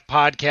Draft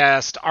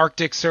podcast,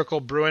 Arctic Circle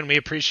Brewing. We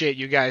appreciate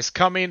you guys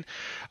coming.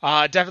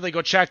 Definitely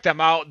go check them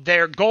out.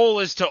 Their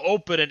goal is to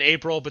open in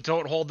April, but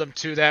don't hold them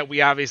to that.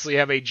 We obviously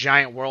have a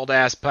giant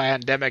world-ass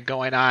pandemic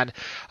going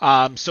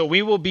on. So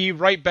we will be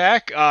right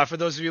back. For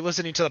those of you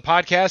listening to the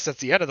podcast, that's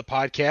the end of the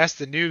podcast.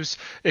 The news,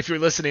 if you're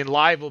listening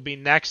live, will be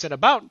next in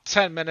about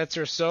 10 minutes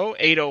or so,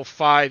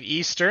 8:05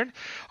 Eastern.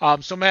 So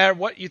no matter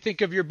what you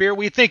think of your beer,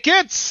 we think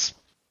it's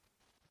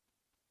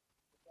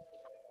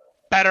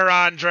Better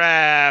on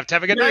Draft.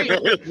 Have a good night.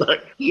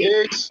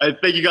 I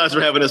thank you guys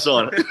for having us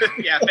on.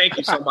 Yeah, thank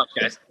you so much,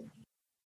 guys.